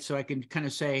 right? So I can kind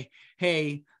of say,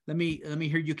 hey, let me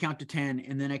hear you count to 10.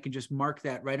 And then I can just mark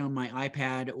that right on my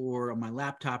iPad or on my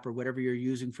laptop or whatever you're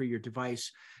using for your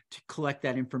device to collect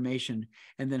that information,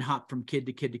 and then hop from kid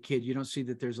to kid to kid. You don't see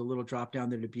that there's a little drop down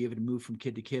there to be able to move from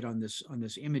kid to kid on this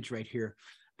image right here.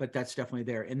 But that's definitely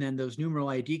there. And then those numeral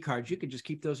ID cards, you can just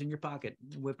keep those in your pocket,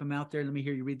 whip them out there. Let me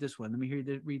hear you read this one. Let me hear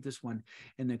you read this one,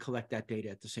 and then collect that data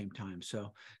at the same time.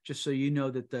 So just so you know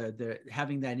that the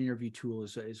having that interview tool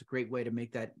is a great way to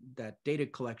make that data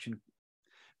collection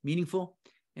meaningful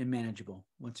and manageable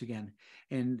once again.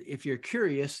 And if you're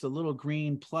curious, the little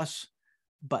green plus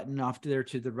button off there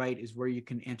to the right is where you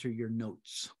can enter your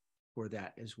notes for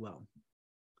that as well.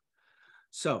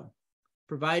 So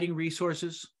providing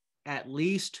resources. At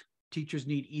least teachers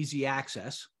need easy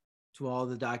access to all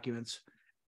the documents.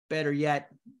 Better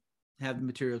yet, have the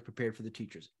materials prepared for the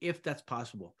teachers, if that's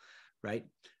possible, right?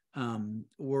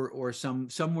 Or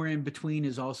somewhere in between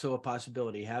is also a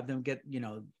possibility. Have them get, you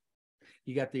know,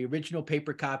 you got the original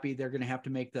paper copy. They're going to have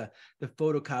to make the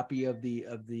photocopy of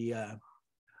the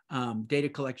data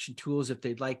collection tools if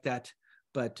they'd like that.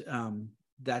 But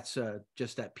that's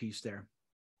just that piece there.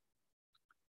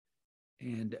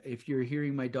 And if you're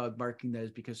hearing my dog barking, that is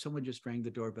because someone just rang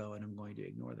the doorbell and I'm going to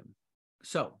ignore them.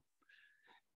 So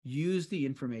use the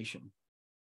information.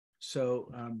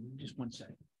 So just one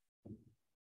second.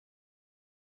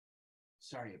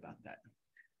 Sorry about that.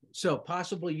 So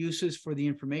possible uses for the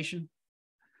information,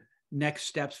 next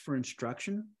steps for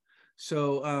instruction.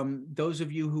 So those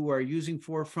of you who are using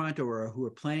Forefront or who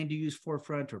are planning to use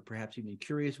Forefront or perhaps even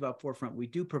curious about Forefront, we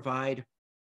do provide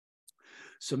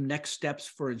some next steps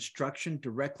for instruction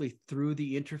directly through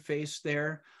the interface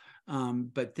there.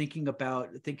 But thinking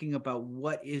about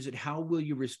what is it, how will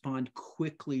you respond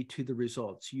quickly to the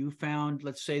results? You found,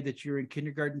 let's say that you're a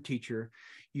kindergarten teacher,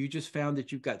 you just found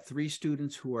that you've got 3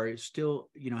 students who are still,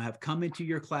 you know, have come into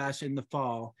your class in the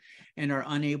fall and are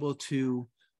unable to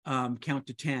count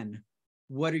to 10.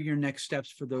 What are your next steps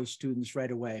for those students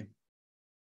right away?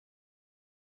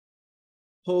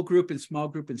 Whole group and small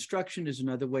group instruction is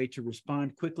another way to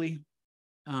respond quickly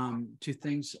to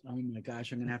things. Oh my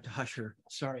gosh, I'm gonna have to hush her.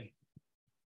 Sorry.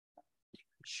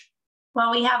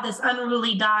 Well, we have this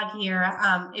unruly dog here.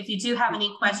 If you do have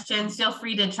any questions, feel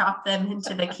free to drop them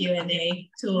into the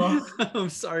Q&A tool. I'm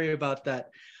sorry about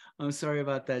that. I'm sorry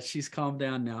about that. She's calmed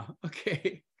down now.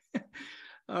 Okay.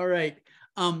 All right.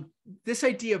 This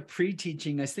idea of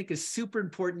pre-teaching, I think, is super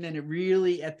important, and it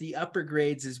really at the upper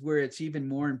grades is where it's even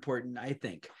more important, I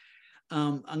think.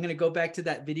 I'm going to go back to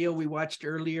that video we watched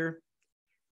earlier.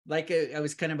 Like I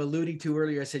was kind of alluding to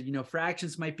earlier, I said, you know,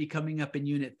 fractions might be coming up in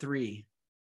unit 3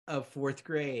 of 4th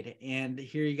grade. And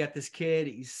here you got this kid,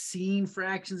 he's seen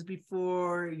fractions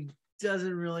before, he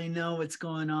doesn't really know what's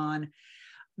going on.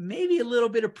 Maybe a little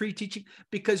bit of pre-teaching,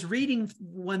 because reading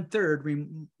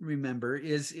 1/3, remember,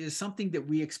 is something that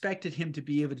we expected him to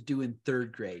be able to do in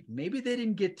 3rd grade. Maybe they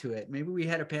didn't get to it. Maybe we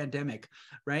had a pandemic,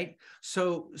 right?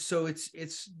 So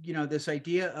it's you know, this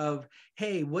idea of,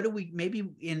 hey, what do we, maybe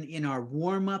in our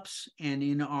warm-ups and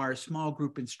in our small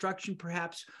group instruction,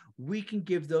 perhaps, we can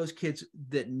give those kids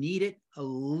that need it a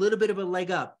little bit of a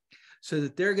leg up so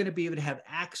that they're going to be able to have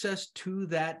access to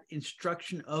that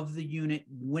instruction of the unit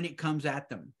when it comes at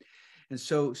them. And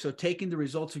so taking the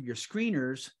results of your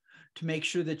screeners to make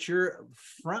sure that you're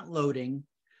front loading,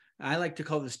 I like to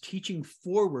call this teaching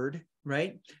forward,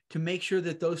 right? To make sure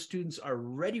that those students are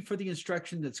ready for the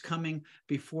instruction that's coming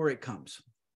before it comes.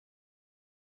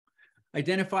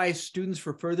 Identify students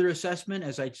for further assessment.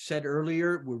 As I said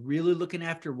earlier, we're really looking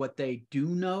after what they do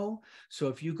know. So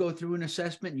if you go through an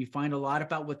assessment and you find a lot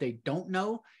about what they don't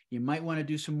know, you might want to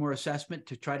do some more assessment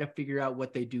to try to figure out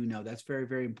what they do know. That's very,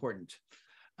 very important.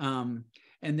 And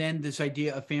then this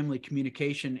idea of family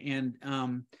communication,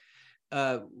 and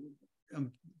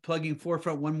I'm plugging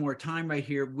Forefront one more time right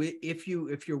here. If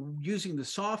you're using the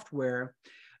software,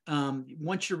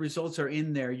 once your results are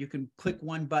in there, you can click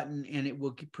one button and it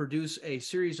will produce a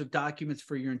series of documents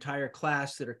for your entire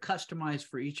class that are customized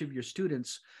for each of your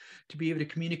students to be able to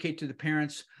communicate to the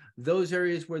parents those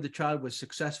areas where the child was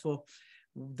successful,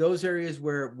 those areas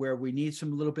where we need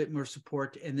some little bit more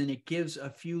support. And then it gives a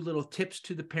few little tips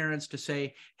to the parents to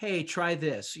say, hey, try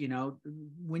this,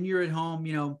 when you're at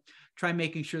home, try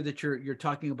making sure that you're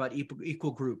talking about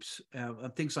equal groups,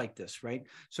 things like this, right?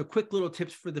 So quick little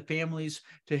tips for the families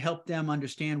to help them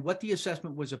understand what the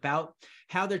assessment was about,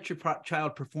 how their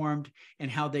child performed, and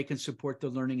how they can support the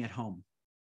learning at home.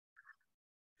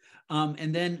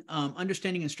 And then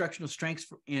understanding instructional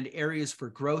strengths and areas for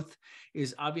growth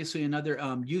is obviously another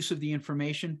use of the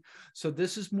information. So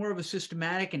this is more of a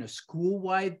systematic and a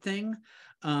school-wide thing.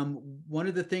 One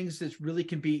of the things that really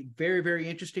can be very, very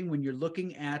interesting when you're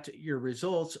looking at your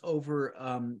results over,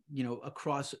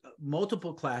 across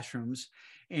multiple classrooms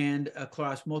and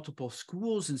across multiple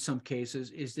schools in some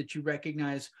cases, is that you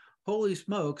recognize, holy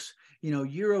smokes,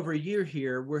 year over year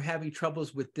here, we're having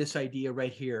troubles with this idea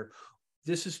right here.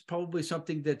 This is probably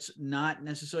something that's not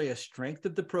necessarily a strength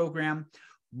of the program.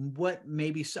 What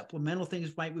maybe supplemental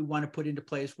things might we want to put into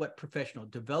place? What professional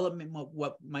development,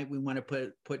 what might we want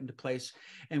to put into place?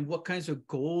 And what kinds of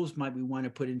goals might we want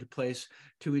to put into place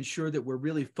to ensure that we're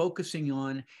really focusing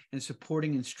on and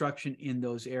supporting instruction in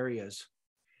those areas?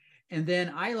 And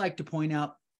then I like to point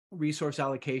out resource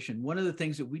allocation. One of the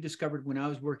things that we discovered when I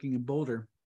was working in Boulder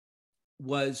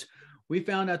was we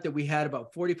found out that we had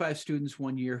about 45 students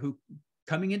one year who,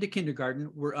 coming into kindergarten,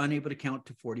 were unable to count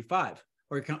to 45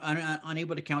 or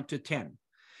unable to count to 10.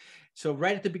 So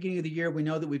right at the beginning of the year, we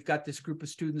know that we've got this group of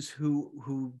students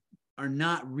who are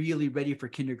not really ready for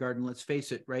kindergarten, let's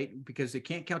face it, right? Because they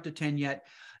can't count to 10 yet.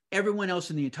 Everyone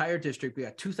else in the entire district, we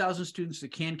got 2,000 students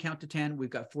that can count to 10. We've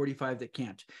got 45 that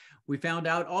can't. We found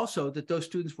out also that those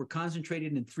students were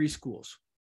concentrated in 3 schools.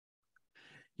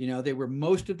 They were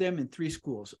most of them in 3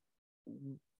 schools.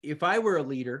 If I were a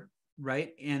leader,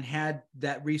 right, and had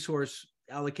that resource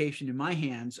allocation in my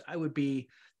hands, I would be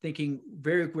thinking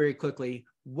very, very quickly,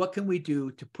 what can we do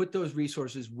to put those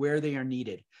resources where they are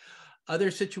needed?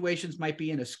 Other situations might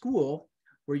be in a school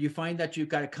where you find that you've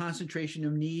got a concentration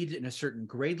of needs in a certain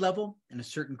grade level and a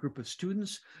certain group of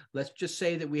students. Let's just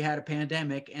say that we had a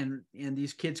pandemic and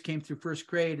these kids came through 1st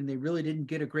grade and they really didn't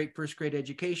get a great 1st grade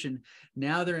education.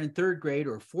 Now they're in 3rd grade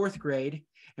or 4th grade,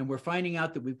 and we're finding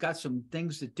out that we've got some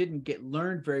things that didn't get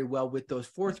learned very well with those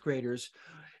 4th graders.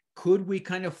 Could we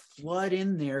kind of flood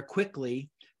in there quickly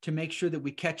to make sure that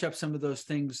we catch up some of those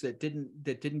things that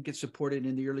didn't get supported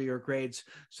in the earlier grades,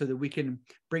 so that we can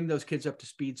bring those kids up to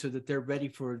speed so that they're ready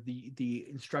for the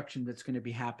instruction that's going to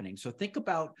be happening? So think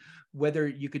about whether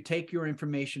you could take your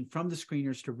information from the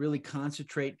screeners to really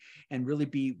concentrate and really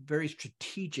be very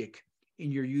strategic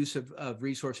in your use of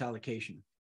resource allocation.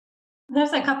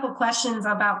 There's a couple questions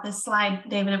about this slide,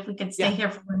 David, if we could stay here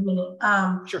for 1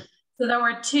 minute. Sure. So there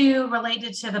were 2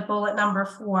 related to the bullet number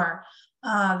 4.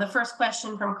 The first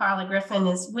question from Carla Griffin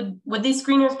is, would these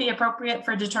screeners be appropriate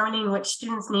for determining which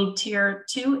students need tier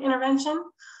 2 intervention?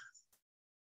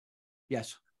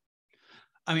 Yes.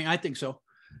 I think so.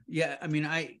 Yeah.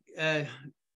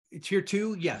 Tier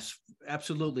 2, yes,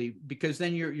 absolutely. Because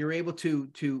then you're able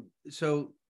to,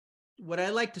 so what I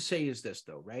like to say is this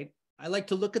though, right? I like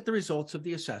to look at the results of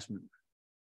the assessment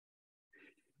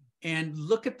and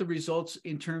look at the results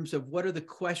in terms of what are the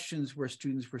questions where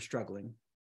students were struggling.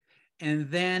 And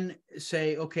then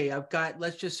say, okay,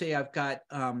 let's just say I've got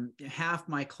half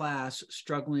my class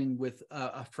struggling with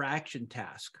a fraction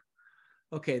task.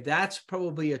 Okay, that's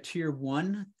probably a tier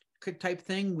 1 type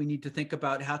thing. We need to think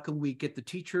about how can we get the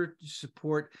teacher to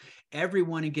support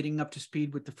everyone in getting up to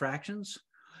speed with the fractions.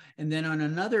 And then on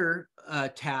another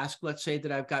task, let's say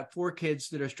that I've got 4 kids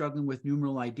that are struggling with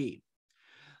numeral ID.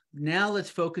 Now let's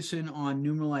focus in on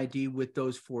numeral ID with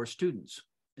those 4 students.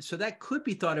 So that could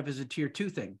be thought of as a tier 2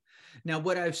 thing. Now,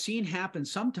 what I've seen happen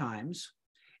sometimes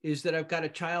is that I've got a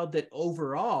child that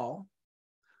overall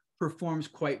performs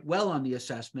quite well on the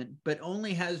assessment, but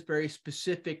only has very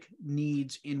specific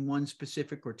needs in one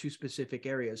specific or two specific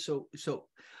areas. So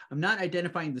I'm not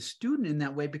identifying the student in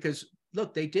that way, because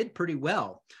look, they did pretty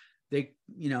well. They,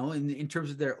 in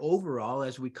terms of their overall,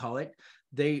 as we call it,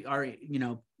 they are,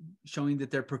 showing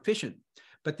that they're proficient,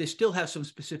 but they still have some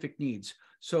specific needs.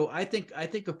 So I think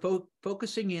of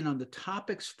focusing in on the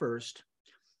topics first,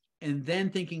 and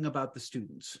then thinking about the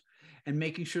students, and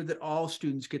making sure that all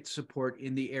students get support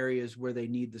in the areas where they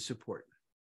need the support.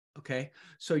 Okay,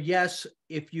 so yes,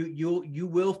 if you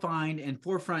will find, and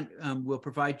Forefront will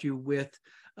provide you with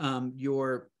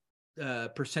your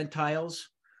percentiles,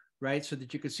 right? So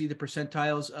that you can see the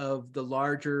percentiles of the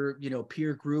larger,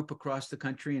 peer group across the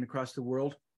country and across the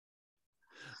world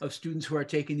of students who are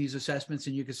taking these assessments.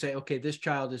 And you can say, okay, this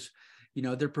child is,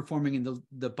 they're performing in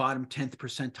the bottom 10th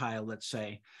percentile, let's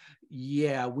say.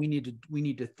 Yeah, we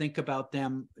need to think about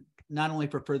them, not only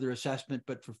for further assessment,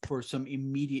 but for some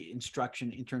immediate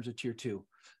instruction in terms of tier 2,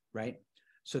 right?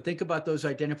 So think about those,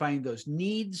 identifying those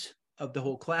needs of the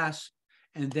whole class,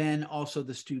 and then also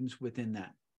the students within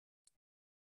that.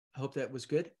 I hope that was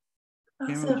good.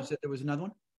 Cameron, Awesome. you said there was another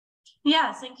one?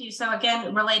 Yes, thank you. So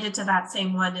again, related to that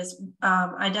same one is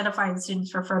identifying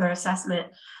students for further assessment.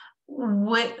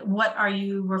 What are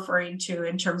you referring to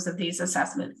in terms of these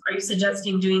assessments? Are you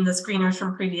suggesting doing the screeners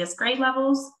from previous grade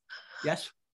levels? Yes.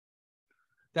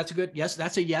 That's a good yes.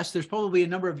 That's a yes. There's probably a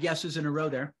number of yeses in a row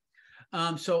there.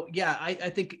 So yeah, I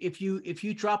think if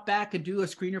you drop back and do a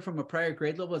screener from a prior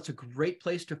grade level, it's a great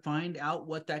place to find out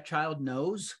what that child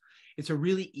knows. It's a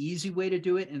really easy way to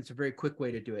do it, and it's a very quick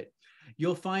way to do it.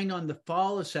 You'll find on the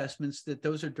fall assessments that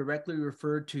those are directly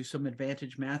referred to some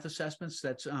advantage math assessments.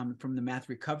 That's from the Math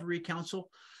Recovery Council.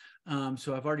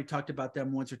 So I've already talked about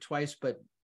them once or twice, but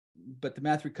the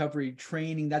Math Recovery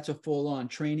training, that's a full-on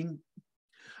training.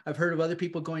 I've heard of other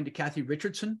people going to Kathy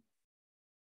Richardson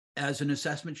as an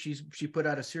assessment. She put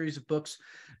out a series of books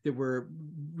that were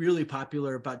really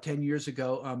popular about 10 years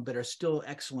ago, but are still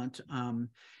excellent.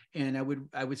 And I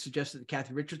would suggest that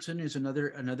Kathy Richardson is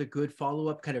another good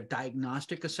follow-up kind of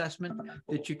diagnostic assessment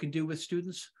that you can do with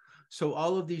students. So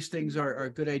all of these things are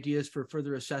good ideas for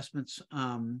further assessments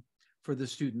for the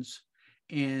students.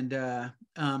 And and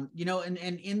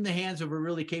in the hands of a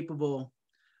really capable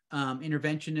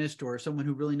interventionist or someone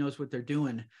who really knows what they're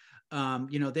doing,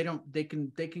 they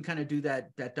can kind of do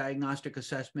that diagnostic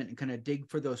assessment and kind of dig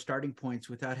for those starting points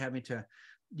without having to,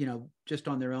 just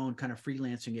on their own, kind of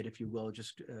freelancing it, if you will,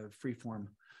 just free form.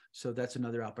 So that's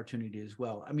another opportunity as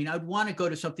well. I mean, I'd want to go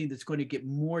to something that's going to get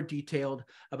more detailed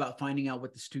about finding out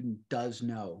what the student does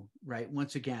know, right?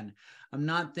 Once again, I'm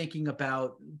not thinking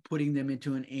about putting them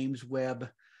into an Ames Web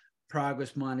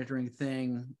progress monitoring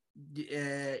thing.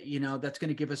 That's going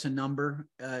to give us a number.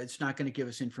 It's not going to give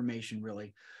us information,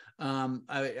 really. And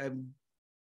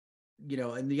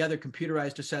the other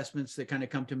computerized assessments that kind of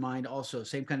come to mind also,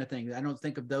 same kind of thing. I don't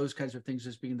think of those kinds of things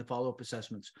as being the follow-up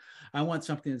assessments. I want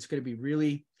something that's going to be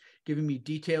really giving me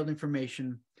detailed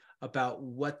information about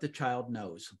what the child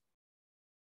knows.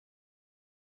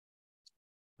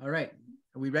 All right,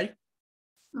 are we ready?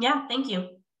 Yeah, thank you.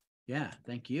 Yeah,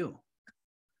 thank you.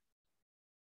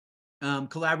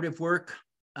 Collaborative work,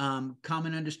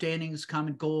 common understandings,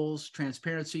 common goals,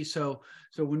 transparency. So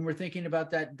when we're thinking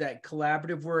about that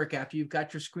collaborative work, after you've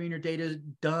got your screener data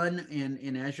done,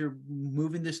 and as you're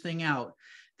moving this thing out,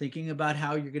 thinking about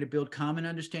how you're going to build common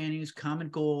understandings, common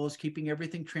goals, keeping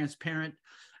everything transparent,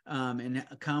 and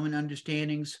common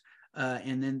understandings,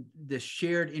 and then the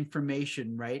shared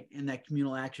information, right? And that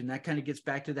communal action, that kind of gets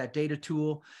back to that data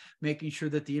tool, making sure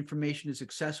that the information is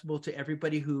accessible to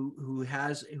everybody who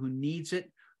needs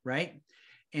it, right?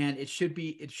 And it should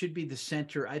be the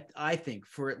center, I think,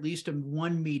 for at least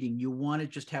one meeting. You want to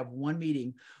just have one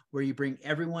meeting where you bring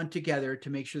everyone together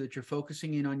to make sure that you're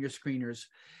focusing in on your screeners.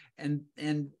 And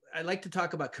I like to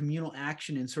talk about communal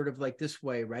action in sort of like this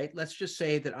way, right? Let's just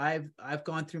say that I've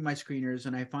gone through my screeners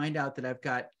and I find out that I've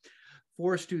got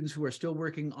 4 students who are still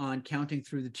working on counting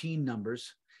through the teen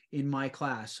numbers in my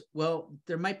class. Well,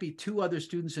 there might be 2 other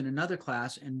students in another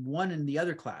class and 1 in the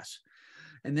other class.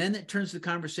 And then it turns the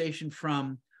conversation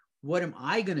from what am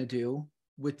I going to do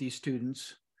with these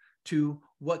students to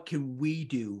what can we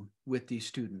do with these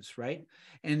students, right?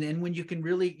 And then when you can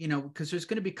really, because there's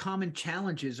going to be common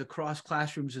challenges across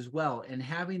classrooms as well. And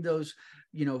having those,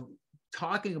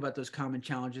 talking about those common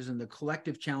challenges and the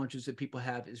collective challenges that people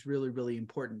have is really, really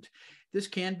important. This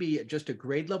can be just a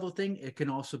grade level thing. It can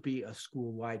also be a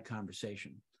school-wide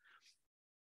conversation.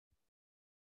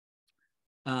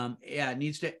 Yeah, it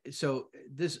needs to. So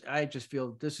this, I just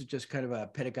feel this is just kind of a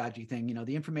pedagogy thing. You know,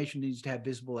 the information needs to have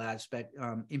visible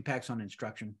impacts on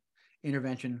instruction,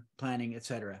 intervention, planning,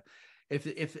 etc. If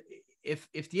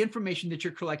the information that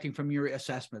you're collecting from your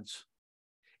assessments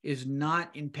is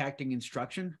not impacting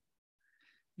instruction,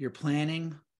 your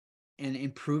planning and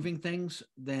improving things,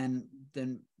 then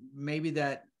maybe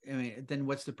that, I mean, then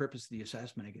what's the purpose of the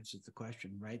assessment? I guess is the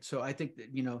question, right? So I think that,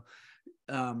 you know,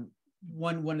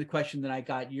 one of the questions that I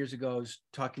got years ago is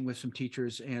talking with some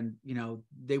teachers, and, you know,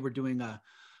 they were doing a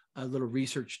little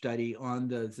research study on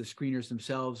the screeners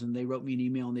themselves, and they wrote me an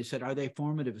email and they said, are they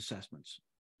formative assessments?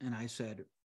 And I said,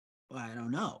 well, I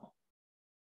don't know.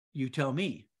 You tell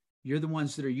me. You're the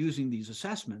ones that are using these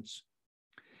assessments.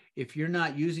 If you're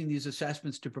not using these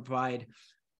assessments to provide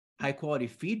high quality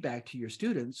feedback to your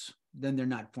students, then they're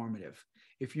not formative.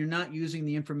 If you're not using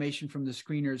the information from the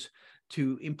screeners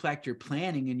to impact your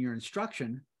planning and your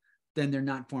instruction, then they're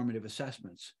not formative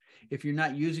assessments. If you're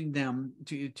not using them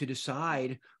to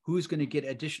decide who's going to get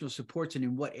additional supports and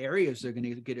in what areas they're going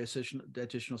to get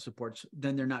additional supports,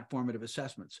 then they're not formative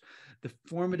assessments. The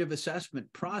formative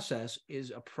assessment process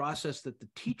is a process that the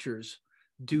teachers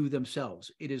do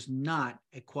themselves. It is not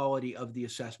a quality of the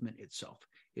assessment itself.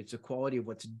 It's a quality of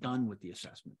what's done with the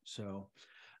assessment. So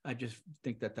I just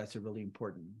think that that's a really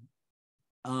important.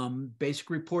 Basic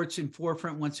reports in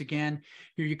forefront. Once again,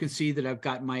 here you can see that I've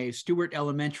got my Stewart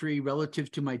Elementary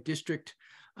relative to my district,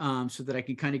 so that I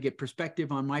can kind of get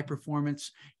perspective on my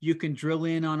performance. You can drill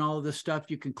in on all of this stuff.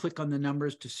 You can click on the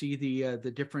numbers to see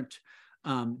the different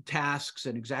tasks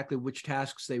and exactly which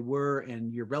tasks they were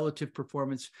and your relative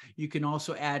performance. You can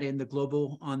also add in the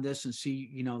global on this and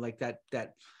see, you know, like that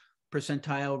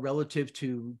percentile relative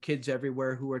to kids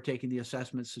everywhere who are taking the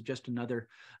assessments. So just another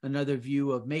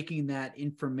view of making that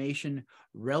information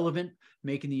relevant,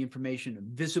 making the information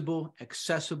visible,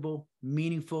 accessible,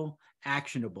 meaningful,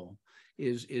 actionable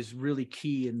is really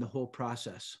key in the whole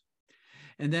process.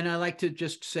 And then I like to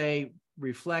just say,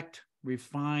 reflect,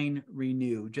 refine,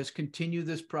 renew. Just continue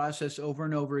this process over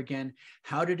and over again.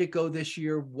 How did it go this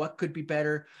year? What could be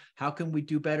better? How can we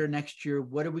do better next year?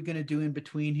 What are we going to do in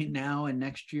between now and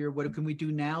next year? What can we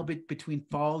do now between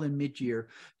fall and mid-year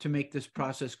to make this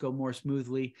process go more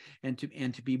smoothly and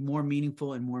to be more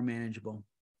meaningful and more manageable?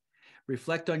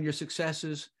 Reflect on your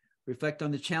successes, reflect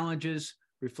on the challenges,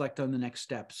 reflect on the next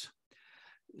steps.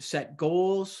 Set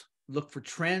goals, look for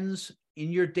trends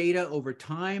in your data over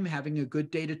time. Having a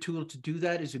good data tool to do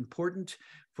that is important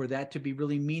for that to be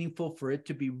really meaningful, for it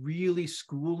to be really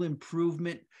school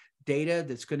improvement data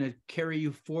that's going to carry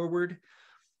you forward.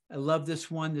 I love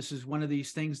this one. This is one of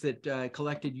these things that I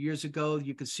collected years ago.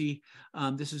 You can see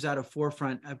this is out of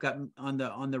Forefront. I've got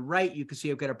on the right, you can see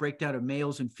I've got a breakdown of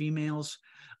males and females.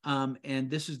 And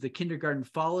this is the kindergarten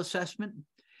fall assessment.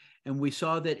 And we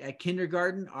saw that at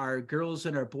kindergarten, our girls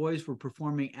and our boys were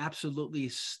performing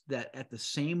absolutely at the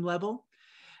same level.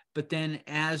 But then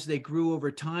as they grew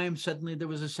over time, suddenly there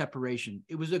was a separation.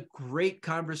 It was a great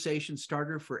conversation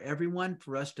starter for everyone,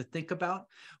 for us to think about.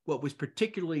 What was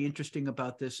particularly interesting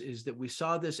about this is that we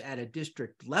saw this at a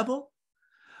district level,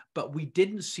 but we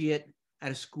didn't see it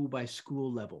at a school by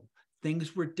school level.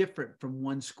 Things were different from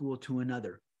one school to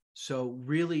another. So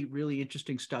really, really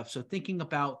interesting stuff. So thinking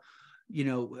about, you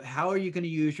know, how are you going to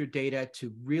use your data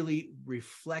to really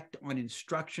reflect on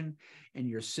instruction and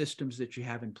your systems that you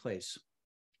have in place?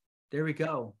 There we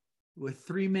go. With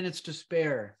 3 minutes to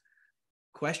spare.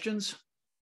 Questions?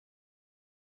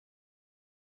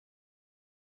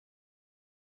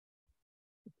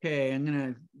 Okay, I'm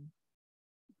going to...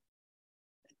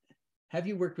 Have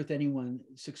you worked with anyone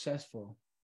successful?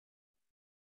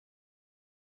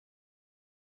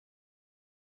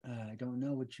 I don't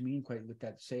know what you mean quite with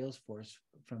that Salesforce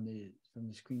from the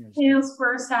screeners.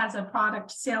 Salesforce has a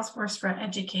product, Salesforce for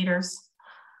educators.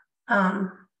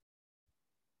 I'm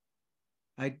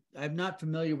not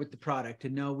familiar with the product,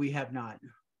 and no, we have not.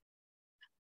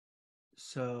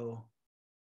 So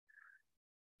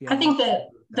yeah, I think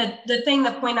that the thing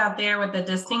to point out there with the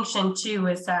distinction too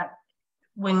is that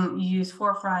when you use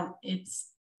Forefront,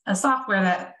 it's a software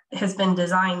that has been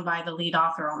designed by the lead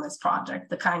author on this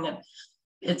project.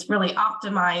 It's really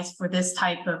optimized for this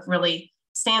type of really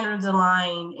standards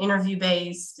aligned, interview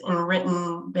based and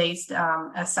written based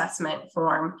assessment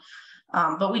form.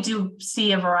 But we do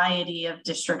see a variety of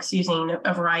districts using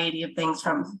a variety of things,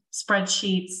 from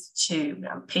spreadsheets to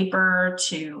paper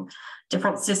to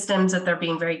different systems that they're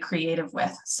being very creative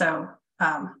with. So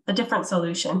a different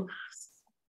solution.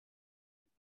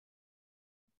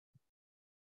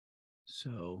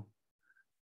 So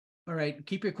All right,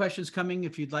 keep your questions coming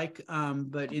if you'd like.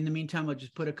 But in the meantime, I'll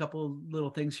just put a couple little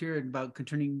things here about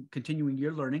continuing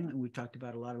your learning. And we've talked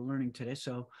about a lot of learning today.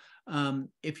 So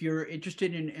if you're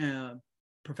interested in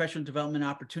professional development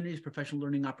opportunities, professional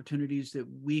learning opportunities that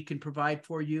we can provide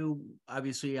for you,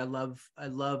 obviously I love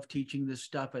teaching this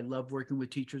stuff. I love working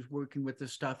with teachers, working with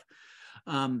this stuff.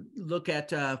 Look at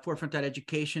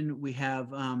forefront.education. We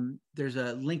have, there's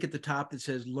a link at the top that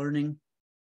says learning.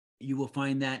 You will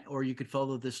find that, or you could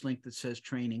follow this link that says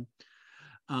training.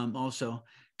 Also,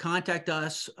 contact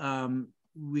us.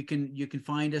 You can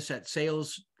find us at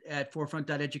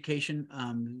sales@forefront.education.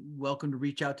 Welcome to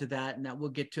reach out to that, and that will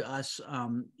get to us,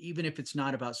 even if it's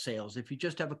not about sales. If you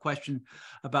just have a question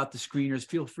about the screeners,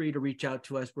 feel free to reach out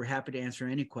to us. We're happy to answer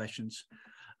any questions.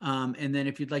 And then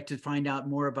if you'd like to find out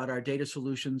more about our data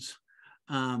solutions,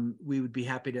 we would be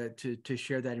happy to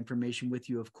share that information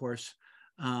with you, of course.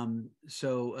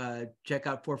 So check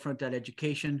out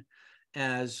forefront.education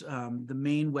as the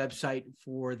main website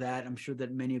for that. I'm sure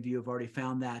that many of you have already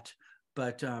found that,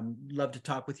 but love to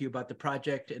talk with you about the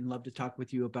project and love to talk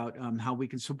with you about how we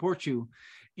can support you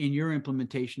in your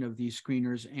implementation of these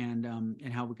screeners and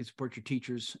how we can support your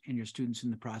teachers and your students in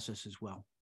the process as well.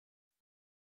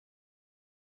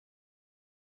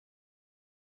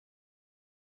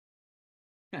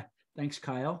 Thanks,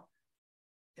 Kyle.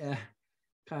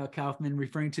 Kyle Kaufman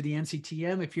referring to the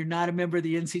NCTM. If you're not a member of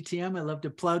the NCTM, I love to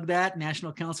plug that,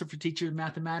 National Council for Teachers of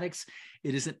Mathematics.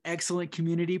 It is an excellent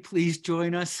community. Please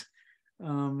join us.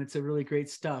 It's a really great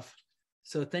stuff.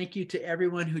 So thank you to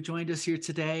everyone who joined us here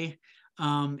today.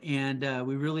 And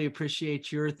we really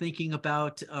appreciate your thinking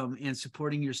about and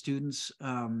supporting your students.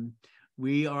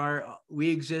 We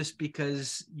exist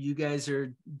because you guys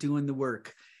are doing the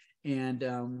work, and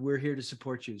we're here to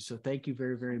support you. So thank you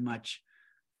very, very much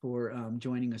for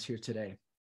joining us here today.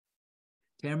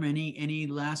 Tamara, any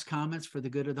last comments for the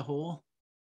good of the whole?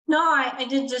 No, I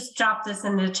did just drop this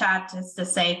in the chat just to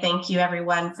say thank you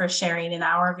everyone for sharing an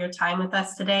hour of your time with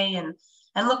us today, and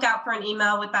look out for an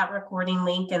email with that recording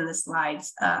link and the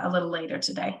slides a little later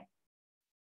today.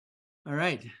 All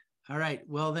right.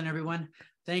 Well then, everyone,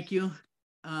 thank you.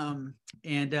 And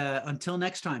until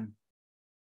next time.